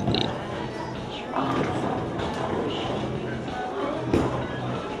 3-pin lead.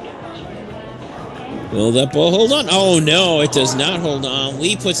 Will that ball hold on? Oh, no, it does not hold on.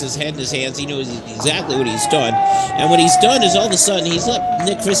 Lee puts his head in his hands. He knows exactly what he's done. And what he's done is all of a sudden he's let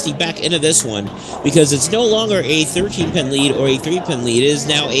Nick Christy back into this one because it's no longer a 13-pin lead or a 3-pin lead. It is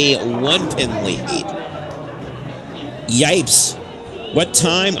now a 1-pin lead. Yipes. What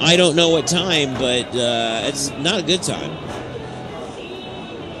time? I don't know what time, but it's not a good time.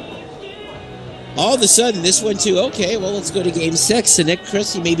 All of a sudden, this one too, okay, well, let's go to Game 6. And Nick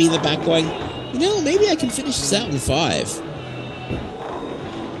Christy may be in the back going, you know, maybe I can finish this out in 5.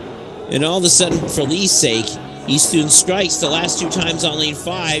 And all of a sudden, for Lee's sake, he's doing strikes the last 2 times on lane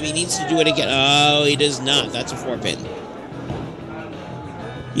 5. He needs to do it again. Oh, he does not. That's a 4-pin.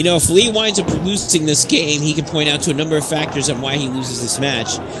 You know, if Lee winds up losing this game, he can point out to a number of factors on why he loses this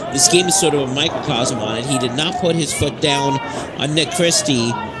match. This game is sort of a microcosm on it. He did not put his foot down on Nick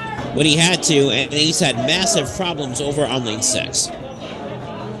Christy when he had to, and he's had massive problems over on lane 6.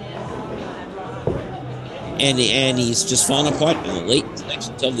 And he's just fallen apart in the late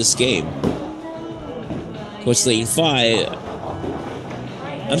sections of this game. Of course, lane 5...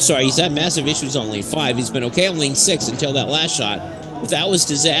 I'm sorry, he's had massive issues on lane 5. He's been okay on lane 6 until that last shot. But that was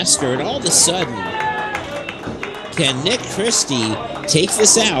disaster. And all of a sudden, can Nick Christy take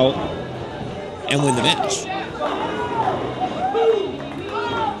this out and win the match?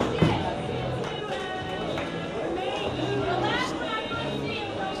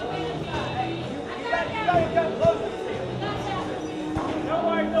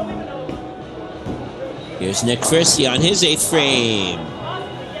 Here's Nick Christy on his 8th frame.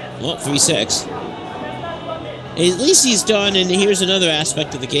 Well, 3-6. At least he's done, and here's another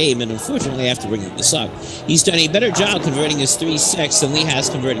aspect of the game, and unfortunately I have to bring this up. He's done a better job converting his 3-6 than Lee has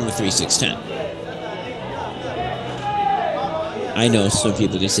converting the 3-6-10. I know some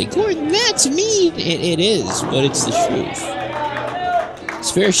people can say, Gordon, that's me. It is, but it's the truth.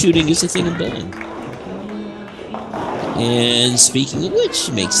 Spare shooting is a thing in bowling. And speaking of which,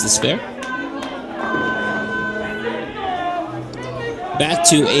 makes the spare. Back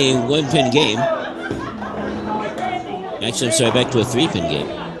to a 1-pin game. Actually, I'm sorry, back to a 3-pin game.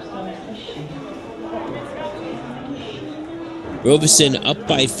 Robeson up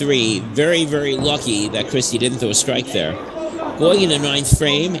by 3. Very, very lucky that Christy didn't throw a strike there. Going into 9th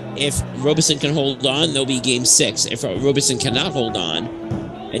frame, if Robeson can hold on, there'll be Game 6. If Robeson cannot hold on,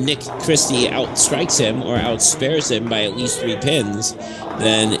 and Nick Christy outstrikes him or outspares him by at least 3 pins,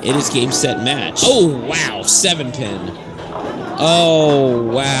 then it is game, set, match. Oh, wow, 7-pin. Oh,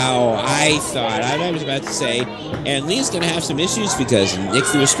 wow, I was about to say, and Lee's going to have some issues because Nick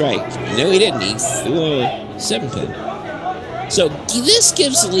threw a strike. No, he didn't. He threw a 7-pin. So this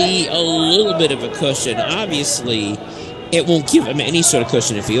gives Lee a little bit of a cushion. Obviously, it won't give him any sort of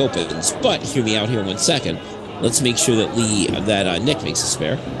cushion if he opens, but hear me out here 1 second. Let's make sure that Nick makes a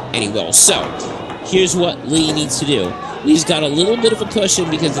spare, and he will. So, here's what Lee needs to do. Lee's got a little bit of a cushion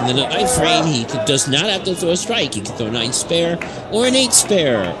because in the 9th frame, he does not have to throw a strike. He can throw a 9 spare, or an 8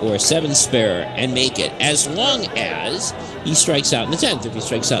 spare, or a 7 spare, and make it, as long as he strikes out in the 10th. If he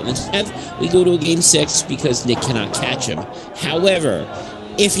strikes out in the 10th, we go to a game 6 because Nick cannot catch him. However,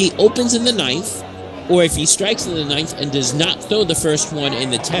 If he opens in the 9th, or if he strikes in the 9th and does not throw the first one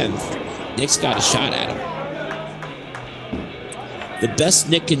in the 10th, Nick's got a shot at him. The best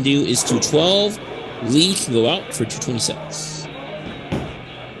Nick can do is 212. Lee can go out for 226.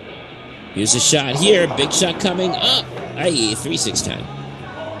 Here's a shot here. Big shot coming up. i.e. 3-6-10.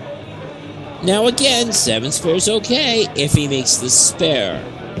 Now again, 7 spares okay if he makes the spare.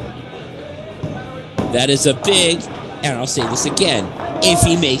 That is a big, and I'll say this again, if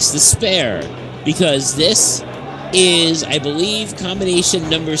he makes the spare. Because this is, I believe, combination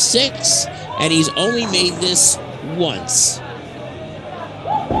number 6, and he's only made this once.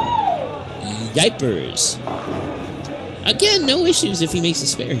 Yipers. Again, no issues if he makes a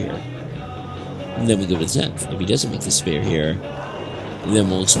spare here. And then we go to the 10th. If he doesn't make the spare here, then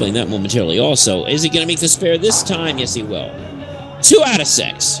we'll explain that momentarily also. Is he going to make the spare this time? Yes, he will. 2 out of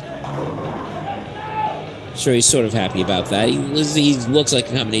 6. Sure, he's sort of happy about that. He looks like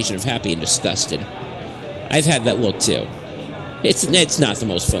a combination of happy and disgusted. I've had that look too. It's not the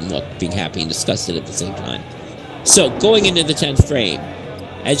most fun look, being happy and disgusted at the same time. So, going into the 10th frame,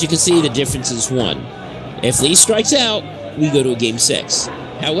 as you can see, the difference is 1. If Lee strikes out, we go to a game 6.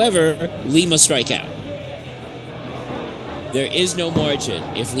 However, Lee must strike out. There is no margin.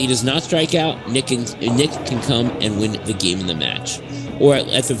 If Lee does not strike out, Nick can come and win the game in the match. Or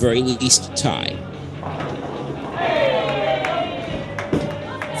at the very least, tie.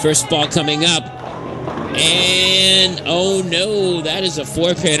 First ball coming up. And, oh no, that is a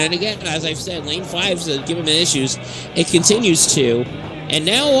 4-pin. And again, as I've said, lane 5's giving him issues. It continues to. And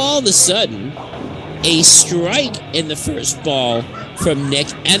now all of a sudden, a strike in the first ball from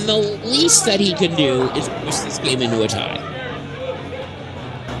Nick. And the least that he can do is push this game into a tie.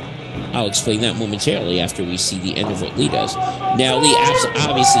 I'll explain that momentarily after we see the end of what Lee does. Now, Lee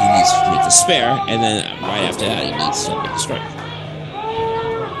obviously needs to make the spare. And then right after that, he needs to make a strike.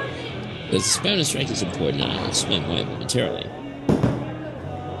 Because the spare and strike is important, and I'll explain why momentarily.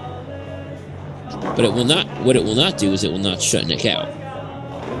 But it will not. What it will not do is it will not shut Nick out.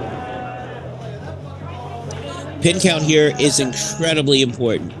 Pin count here is incredibly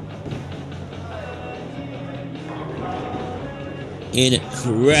important.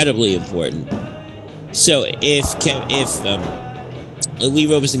 Incredibly important. So if Lee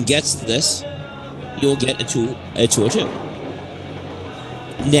Roberson gets this, you'll get a 202.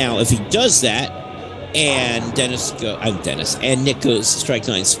 Now, if he does that, and Nick goes strike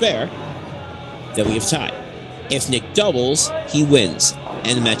 9 spare, then we have tie. If Nick doubles, he wins,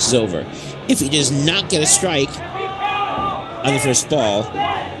 and the match is over. If he does not get a strike on the first ball,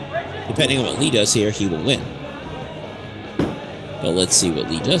 depending on what Lee does here, he will win. But let's see what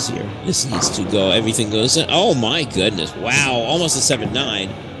Lee does here. This needs to go. Everything goes in. Oh my goodness! Wow, almost a 7-9.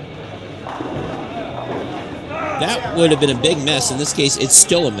 That would have been a big mess. In this case, it's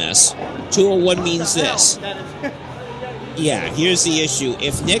still a mess. 201 means this. Yeah, here's the issue.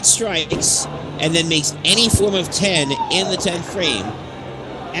 If Nick strikes and then makes any form of 10 in the 10th frame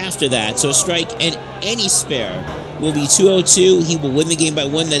after that, so strike and any spare will be 202. He will win the game by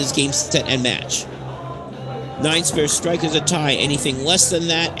 1. That is game, set, and match. 9 spare strike is a tie. Anything less than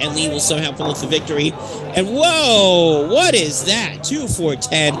that, and Lee will somehow pull off the victory. And whoa, what is that?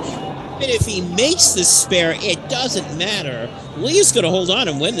 2-4-10. If he makes the spare, it doesn't matter. Lee's going to hold on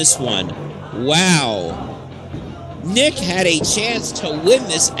and win this one. Wow. Nick had a chance to win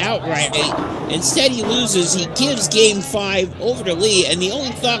this outright. Instead, he loses. He gives game 5 over to Lee, and the only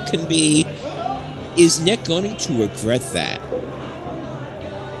thought can be, is Nick going to regret that?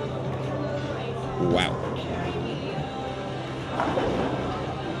 Wow.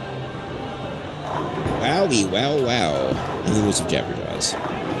 Wowie, wow. And the words of Jeopardize.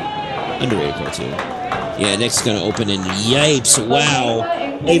 Underrated cartoon. Yeah, Nick's going to open in. Yipes, wow.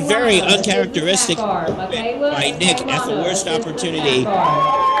 A very uncharacteristic open by Nick at the worst opportunity.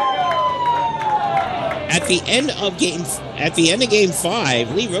 At the end of game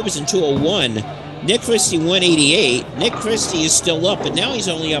 5, Lee Roberson 201. Nick Christy 188. Nick Christy is still up, but now he's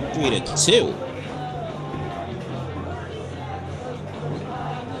only up 3-2.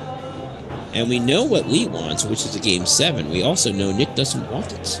 And we know what Lee wants, which is a game 7. We also know Nick doesn't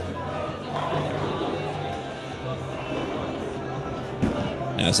want it.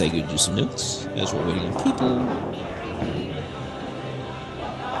 As I go do some notes, as we're waiting on people.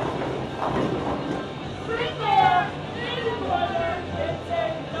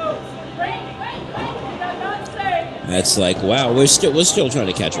 That's like, wow, we're still trying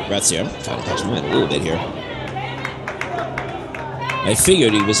to catch our breaths here. I'm trying to catch mine a little bit here. I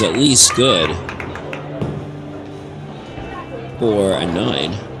figured he was at least good for a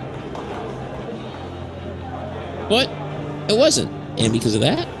 9. But it wasn't. And because of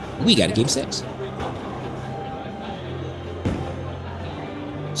that, we got a game 6.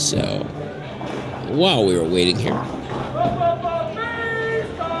 So, while we were waiting here,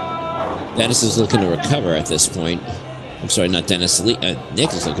 Dennis is looking to recover at this point. I'm sorry, not Dennis.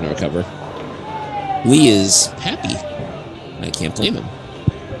 Nick is looking to recover. Lee is happy. I can't blame him.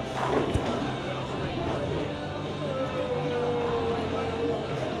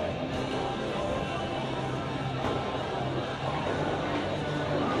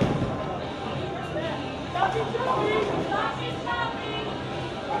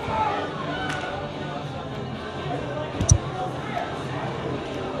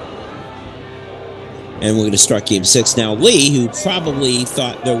 And we're going to start game 6 now. Lee, who probably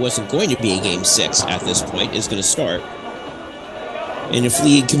thought there wasn't going to be a game 6 at this point, is going to start. And if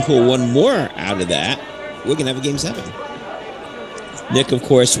Lee can pull one more out of that, we're going to have a game 7. Nick, of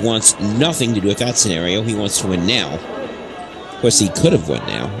course, wants nothing to do with that scenario. He wants to win now. Of course, he could have won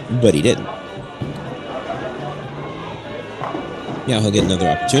now, but he didn't. Now he'll get another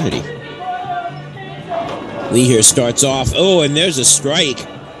opportunity. Lee here starts off. Oh, and there's a strike.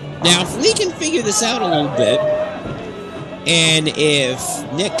 Now, if we can figure this out a little bit, and if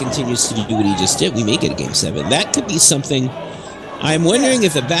Nick continues to do what he just did, we may get a game 7. That could be something. I'm wondering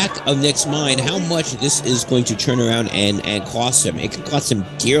if the back of Nick's mind, how much this is going to turn around and cost him. It could cost him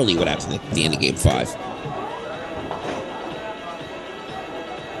dearly what happened at the end of game 5.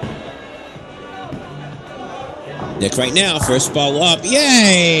 Nick right now, first ball up.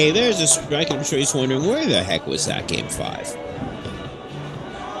 Yay! There's a strike, and I'm sure he's wondering where the heck was that game 5.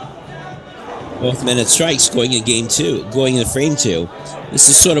 Both men at strikes going in game 2, going in frame 2. This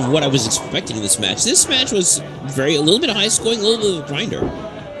is sort of what I was expecting in this match. This match was a little bit high scoring, a little bit of a grinder.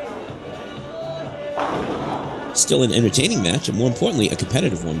 Still an entertaining match, and more importantly, a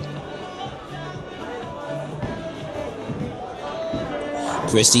competitive one.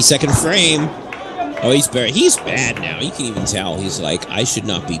 Christy, second frame. Oh, he's bad now. You can even tell. He's like, I should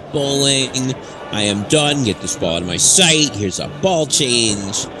not be bowling. I am done. Get this ball out of my sight. Here's a ball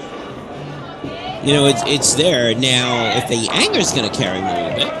change. You know, it's there. Now, if the anger's going to carry him a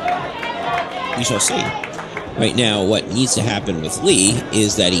little bit, we shall see. Right now, what needs to happen with Lee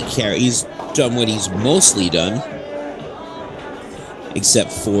is that he's done what he's mostly done,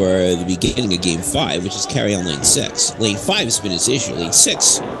 except for the beginning of Game 5, which is carry on Lane 6. Lane 5 has been his issue. Lane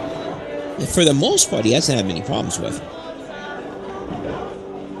 6, for the most part, he hasn't had many problems with.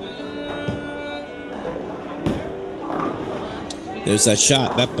 There's that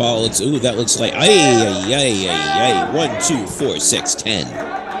shot. That ball, that looks like, 1, 2, 4, 6, 10.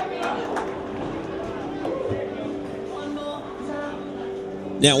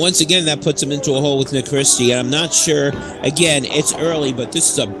 Now, once again, that puts him into a hole with Nick Christy, and I'm not sure, again, it's early, but this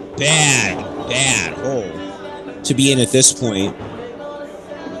is a bad hole to be in at this point.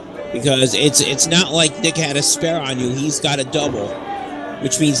 Because it's not like Nick had a spare on you. He's got a double,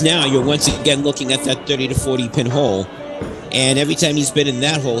 which means now you're once again looking at that 30 to 40 pin hole. And every time he's been in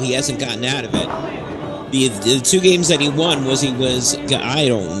that hole, he hasn't gotten out of it. The 2 games that he won I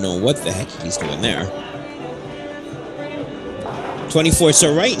don't know what the heck he's doing there. 24,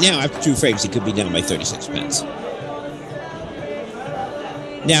 so right now, after 2 frames, he could be down by 36 pins.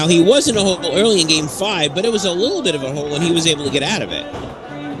 Now, he was in a hole early in Game 5, but it was a little bit of a hole, and he was able to get out of it.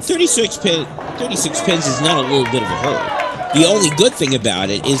 36 pins is not a little bit of a hole. The only good thing about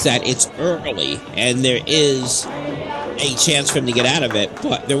it is that it's early, and there is a chance for him to get out of it,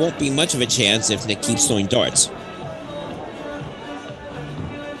 but there won't be much of a chance if Nick keeps throwing darts.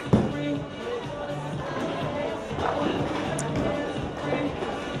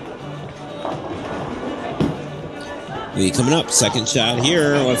 Lee coming up, second shot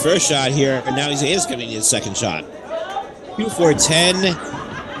here, or first shot here, and now he is coming in his second shot. 2, 4, 10.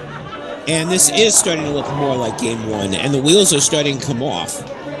 And this is starting to look more like Game 1, and the wheels are starting to come off.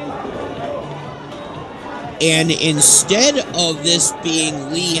 And instead of this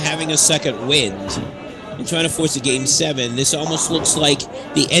being Lee having a second wind and trying to force a Game 7, this almost looks like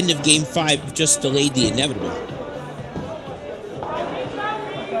the end of Game 5 just delayed the inevitable.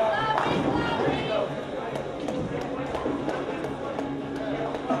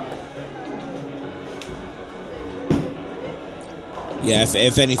 Yeah,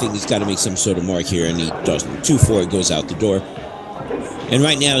 if anything, he's got to make some sort of mark here, and he doesn't. 2-4 goes out the door. And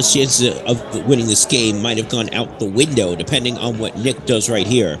right now, his chances of winning this game might have gone out the window, depending on what Nick does right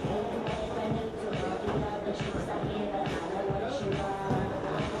here.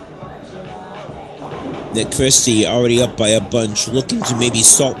 Nick Christy already up by a bunch, looking to maybe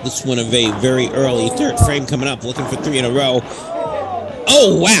salt this one away very early. Third frame coming up, looking for 3 in a row.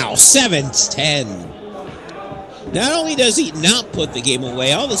 Oh, wow, 7-10. Not only does he not put the game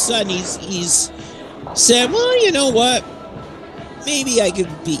away, all of a sudden he's said, well, you know what? Maybe I could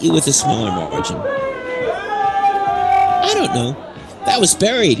beat you with a smaller margin. I don't know. That was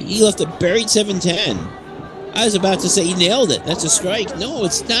buried. He left a buried 7-10. I was about to say he nailed it. That's a strike. No,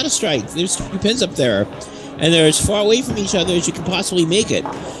 it's not a strike. There's 2 pins up there. And they're as far away from each other as you can possibly make it.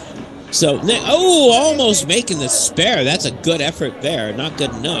 So, almost making the spare. That's a good effort there. Not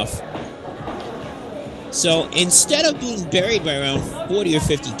good enough. So, instead of being buried by around 40 or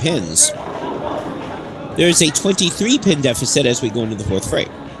 50 pins, there's a 23-pin deficit as we go into the 4th frame.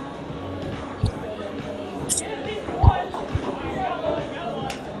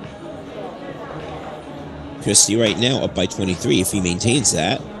 Christy right now up by 23. If he maintains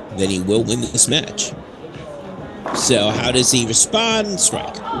that, then he will win this match. So how does he respond?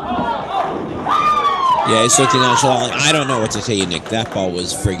 Strike. Yeah, he's looking nonchalant. I don't know what to tell you, Nick. That ball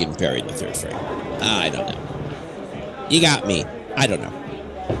was friggin' buried in the 3rd frame. I don't know. You got me. I don't know.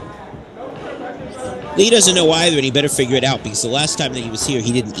 Lee doesn't know either, and he better figure it out, because the last time that he was here,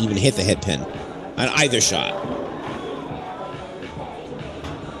 he didn't even hit the head pin on either shot.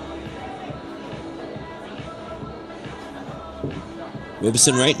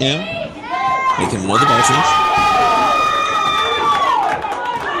 Wibson right now, making another ball change.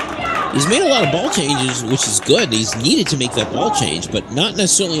 He's made a lot of ball changes, which is good. He's needed to make that ball change, but not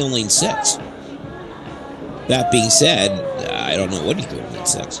necessarily on lane 6. That being said, I don't know what he did in lane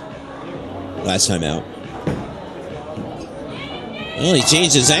 6. Last time out. Well, he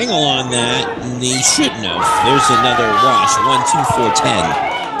changed his angle on that, and he shouldn't have. There's another wash. 1, 2, 4,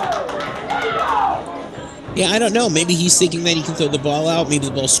 10. Yeah, I don't know. Maybe he's thinking that he can throw the ball out. Maybe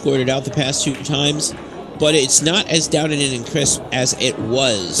the ball squirted out the past 2 times. But it's not as down and in and crisp as it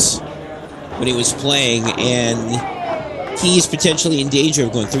was when he was playing, and he's potentially in danger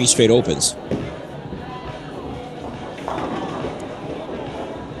of going 3 straight opens.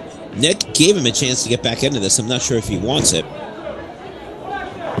 Nick gave him a chance to get back into this. I'm not sure if he wants it.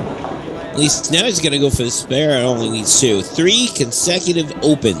 At least now he's going to go for the spare. It only needs 2. 3 consecutive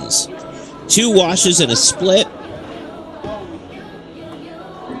opens. 2 washes and a split.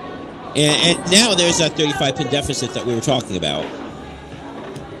 And now there's that 35-pin deficit that we were talking about.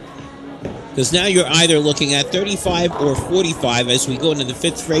 Because now you're either looking at 35 or 45 as we go into the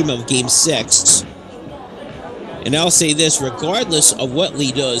 5th frame of Game 6. And I'll say this, regardless of what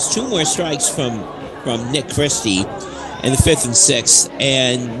Lee does, 2 more strikes from Nick Christy in the 5th and 6th,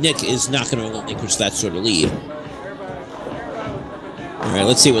 and Nick is not going to relinquish that sort of lead. All right,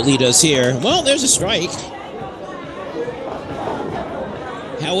 let's see what Lee does here. Well, there's a strike.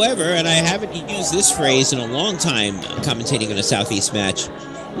 However, and I haven't used this phrase in a long time commentating on a Southeast match,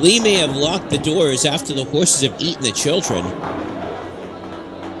 Lee may have locked the doors after the horses have eaten the children.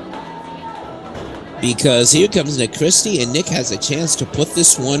 Because here comes Nick Christy, and Nick has a chance to put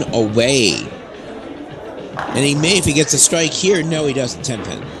this one away. And he may, if he gets a strike here. No, he doesn't.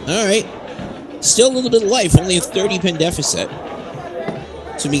 10-pin. All right. Still a little bit of life. Only a 30-pin deficit.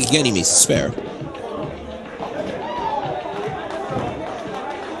 Assuming, again, he makes a spare.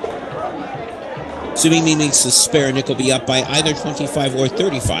 Assuming he makes the spare, Nick will be up by either 25 or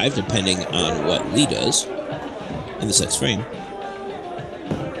 35, depending on what Lee does in the 6th frame.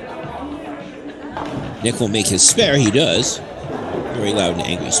 Nick will make his spare. He does. Very loud and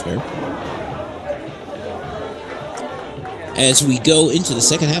angry spare. As we go into the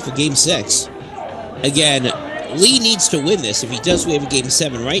 2nd half of Game 6. Again, Lee needs to win this. If he does, we have a Game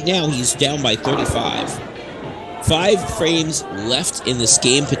 7. Right now, he's down by 35. 5 frames left in this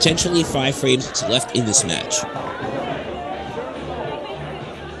game. Potentially 5 frames left in this match.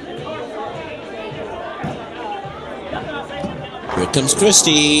 Here comes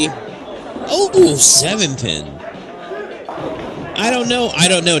Christy. Oh, 7-pin. I don't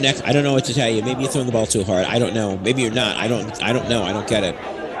know, Nick. I don't know what to tell you. Maybe you're throwing the ball too hard. I don't know. Maybe you're not. I don't know. I don't get it.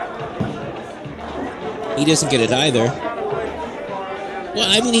 He doesn't get it either. Well,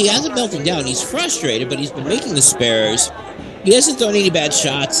 I mean, he hasn't melted down. He's frustrated, but he's been making the spares. He hasn't thrown any bad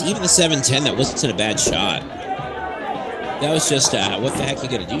shots. Even the 7-10, that wasn't a bad shot. That was just what the heck you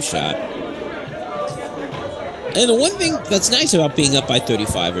gonna do shot. And the one thing that's nice about being up by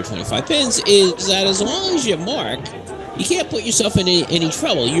 35 or 25 pins is that as long as you mark, you can't put yourself in any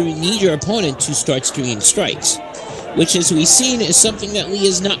trouble. You need your opponent to start stringing strikes, which, as we've seen, is something that Lee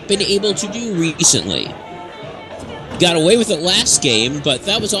has not been able to do recently. Got away with it last game, but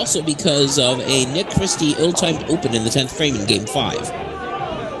that was also because of a Nick Christy ill-timed open in the 10th frame in Game 5.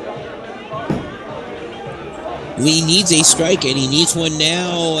 Lee needs a strike, and he needs one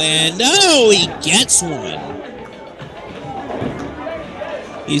now, and oh, he gets one.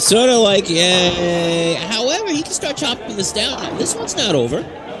 He's sort of like, yeah. However, he can start chopping this down. Now, this one's not over.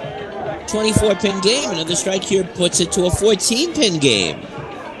 24-pin game. Another strike here puts it to a 14-pin game.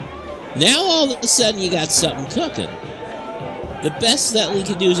 Now, all of a sudden, you got something cooking. The best that Lee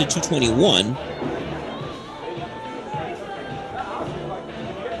can do is a 221.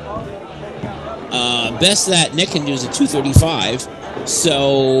 Best that Nick can do is a 235.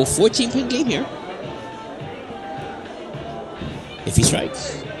 So, 14-pin game here. If he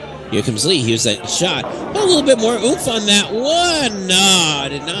strikes. Here comes Lee. Here's that shot. A little bit more oomph on that one. No, I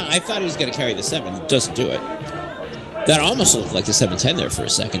did not. I thought he was going to carry the 7. Doesn't do it. That almost looked like the 7-10 there for a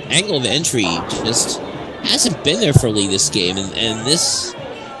second. Angle of entry just hasn't been there for Lee this game, and this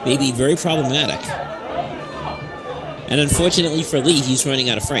may be very problematic. And unfortunately for Lee, he's running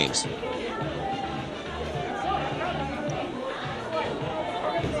out of frames.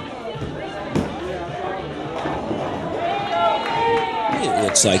 It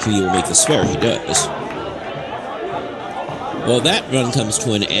looks like he will make the spare. He does. Well, that run comes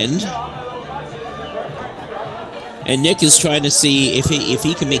to an end. And Nick is trying to see if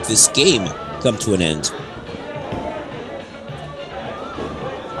he can make this game come to an end.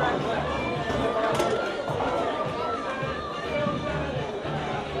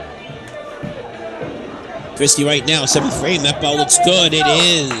 Christy right now, 7th frame. That ball looks good. It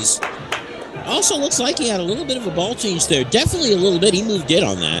is. Also looks like he had a little bit of a ball change there. Definitely a little bit. He moved in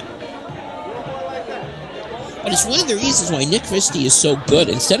on that. But it's one of the reasons why Nick Christy is so good.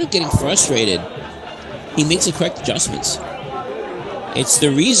 Instead of getting frustrated, he makes the correct adjustments. It's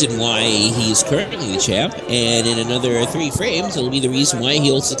the reason why he's currently the champ, and in another 3 frames, it'll be the reason why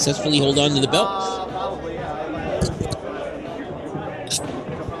he'll successfully hold on to the belt.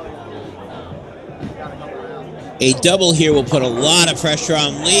 A double here will put a lot of pressure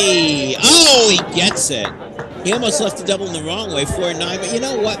on Lee. Oh, he gets it. He almost left the double in the wrong way, 4-9, but you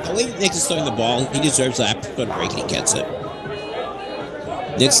know what? The way Nick is throwing the ball, he deserves that. Put a break and he gets it.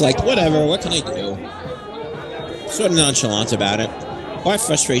 Nick's like, whatever, what can I do? Sort of nonchalant about it. Part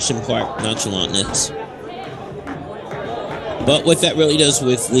frustration, part nonchalantness. But what that really does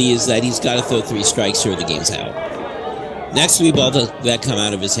with Lee is that he's got to throw 3 strikes or the game's out. Next 3 balls that come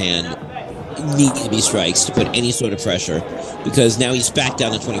out of his hand need to be strikes to put any sort of pressure, because now he's back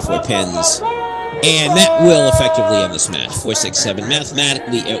down to 24 pins. And that will effectively end this match. 4, 6, 7.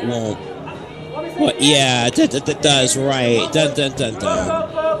 Mathematically, it won't. What? Yeah, that does, right. Dun, dun, dun, dun.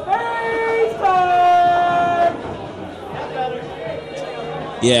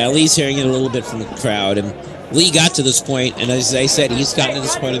 Yeah, Lee's hearing it a little bit from the crowd, and Lee got to this point, and as I said, he's gotten to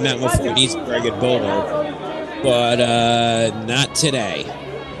this point in the match before, and he's a very good bowler, but not today.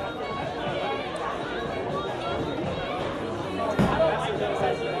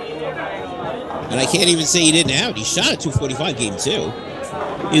 And I can't even say he didn't have it. He shot at 245 game 2.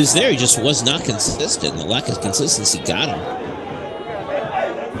 He was there, he just was not consistent. The lack of consistency got him.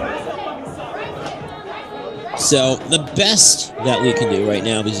 So, the best that Lee can do right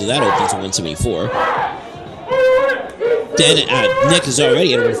now, because that opens at 174. Then Nick is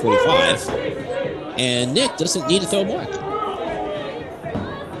already at 145. And Nick doesn't need to throw a mark.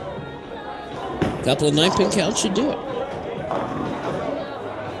 A couple of 9-pin counts should do it.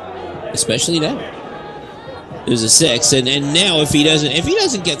 Especially now. There's a 6, and now if he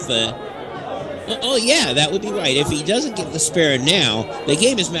doesn't get the, oh yeah, that would be right. If he doesn't get the spare now, the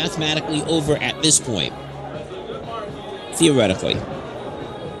game is mathematically over at this point. Theoretically.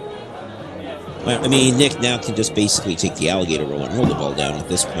 I mean, Nick now can just basically take the alligator roll and roll the ball down at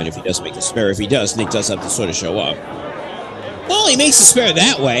this point if he doesn't make the spare. If he does, Nick does have to sort of show up. Well, he makes the spare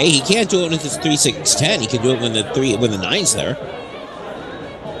that way. He can't do it with his 3, 6, 10. He can do it when the 9's there.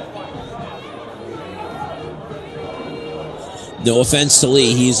 No offense to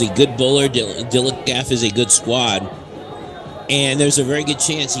Lee, he's a good bowler. Dilligaff is a good squad. And there's a very good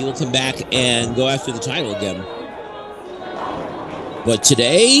chance he will come back and go after the title again. But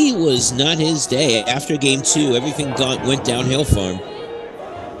today was not his day. After game 2, everything went downhill for him.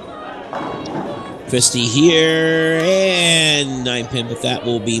 Christy here, and 9-pin, but that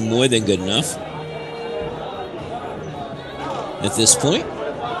will be more than good enough. At this point,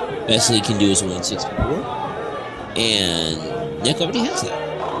 best Lee can do is 164. And Nick already has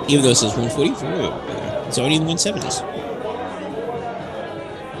that. Even though it says 144, it's already in the 170s.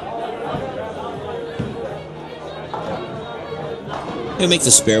 He'll make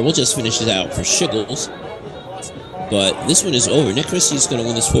the spare. We'll just finish it out for shiggles. But this one is over. Nick Christy's going to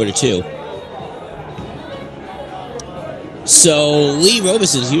win this 4-2. So, Lee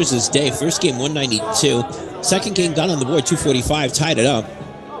Robeson, here's his day. First game, 192. Second game, got on the board, 245, tied it up.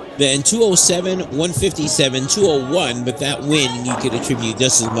 Then 207, 157, 201, but that win you could attribute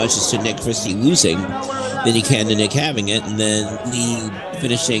just as much as to Nick Christy losing than you can to Nick having it, and then Lee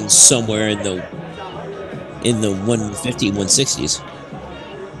finishing somewhere in the 150, 160s.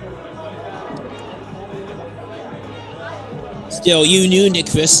 Still, you knew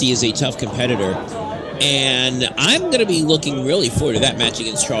Nick Christy is a tough competitor, and I'm going to be looking really forward to that match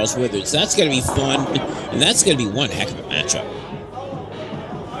against Charles Withers. That's going to be fun, and that's going to be one heck of a matchup.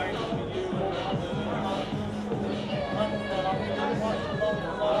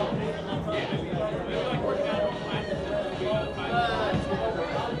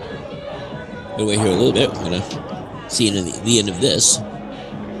 Gonna wait here a little bit. We're gonna see the end of this.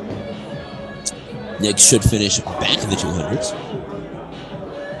 Nick should finish back in the 200s.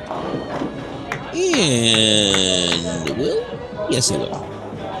 And it will? Yes, it will.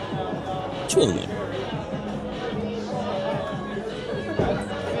 201.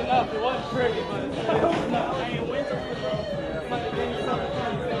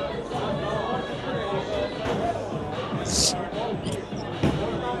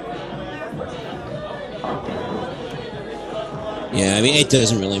 Yeah, I mean, it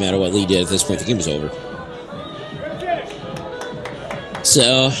doesn't really matter what Lee did at this point. The game is over.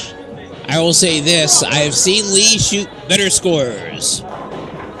 So, I will say this. I have seen Lee shoot better scores.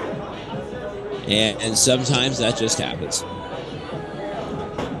 And sometimes that just happens.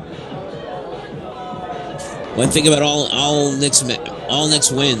 One thing about all Nick's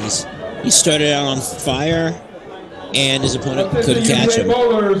wins, he started out on fire, and his opponent couldn't catch him.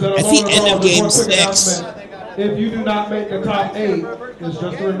 At the end of Game 6... If you do not make the top 8, it's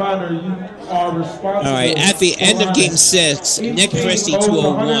just a reminder you are responsible. All right, at the end of Game 6, Nick Christy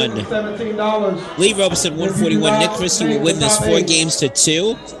 201. Lee Robeson 141. Nick Christy will win this 4 games to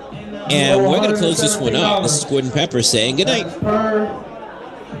 2. And we're going to close this one up. This is Gordon Pepper saying good night. Per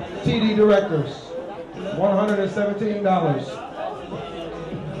TD Directors,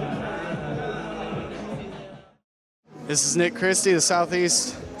 $117. This is Nick Christy, the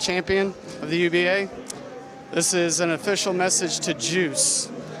Southeast champion of the UBA. This is an official message to Juice,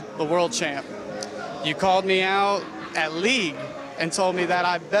 the world champ. You called me out at League and told me that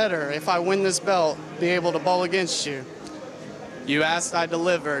I better, if I win this belt, be able to bowl against you. You asked, I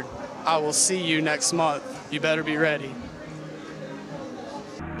delivered. I will see you next month. You better be ready.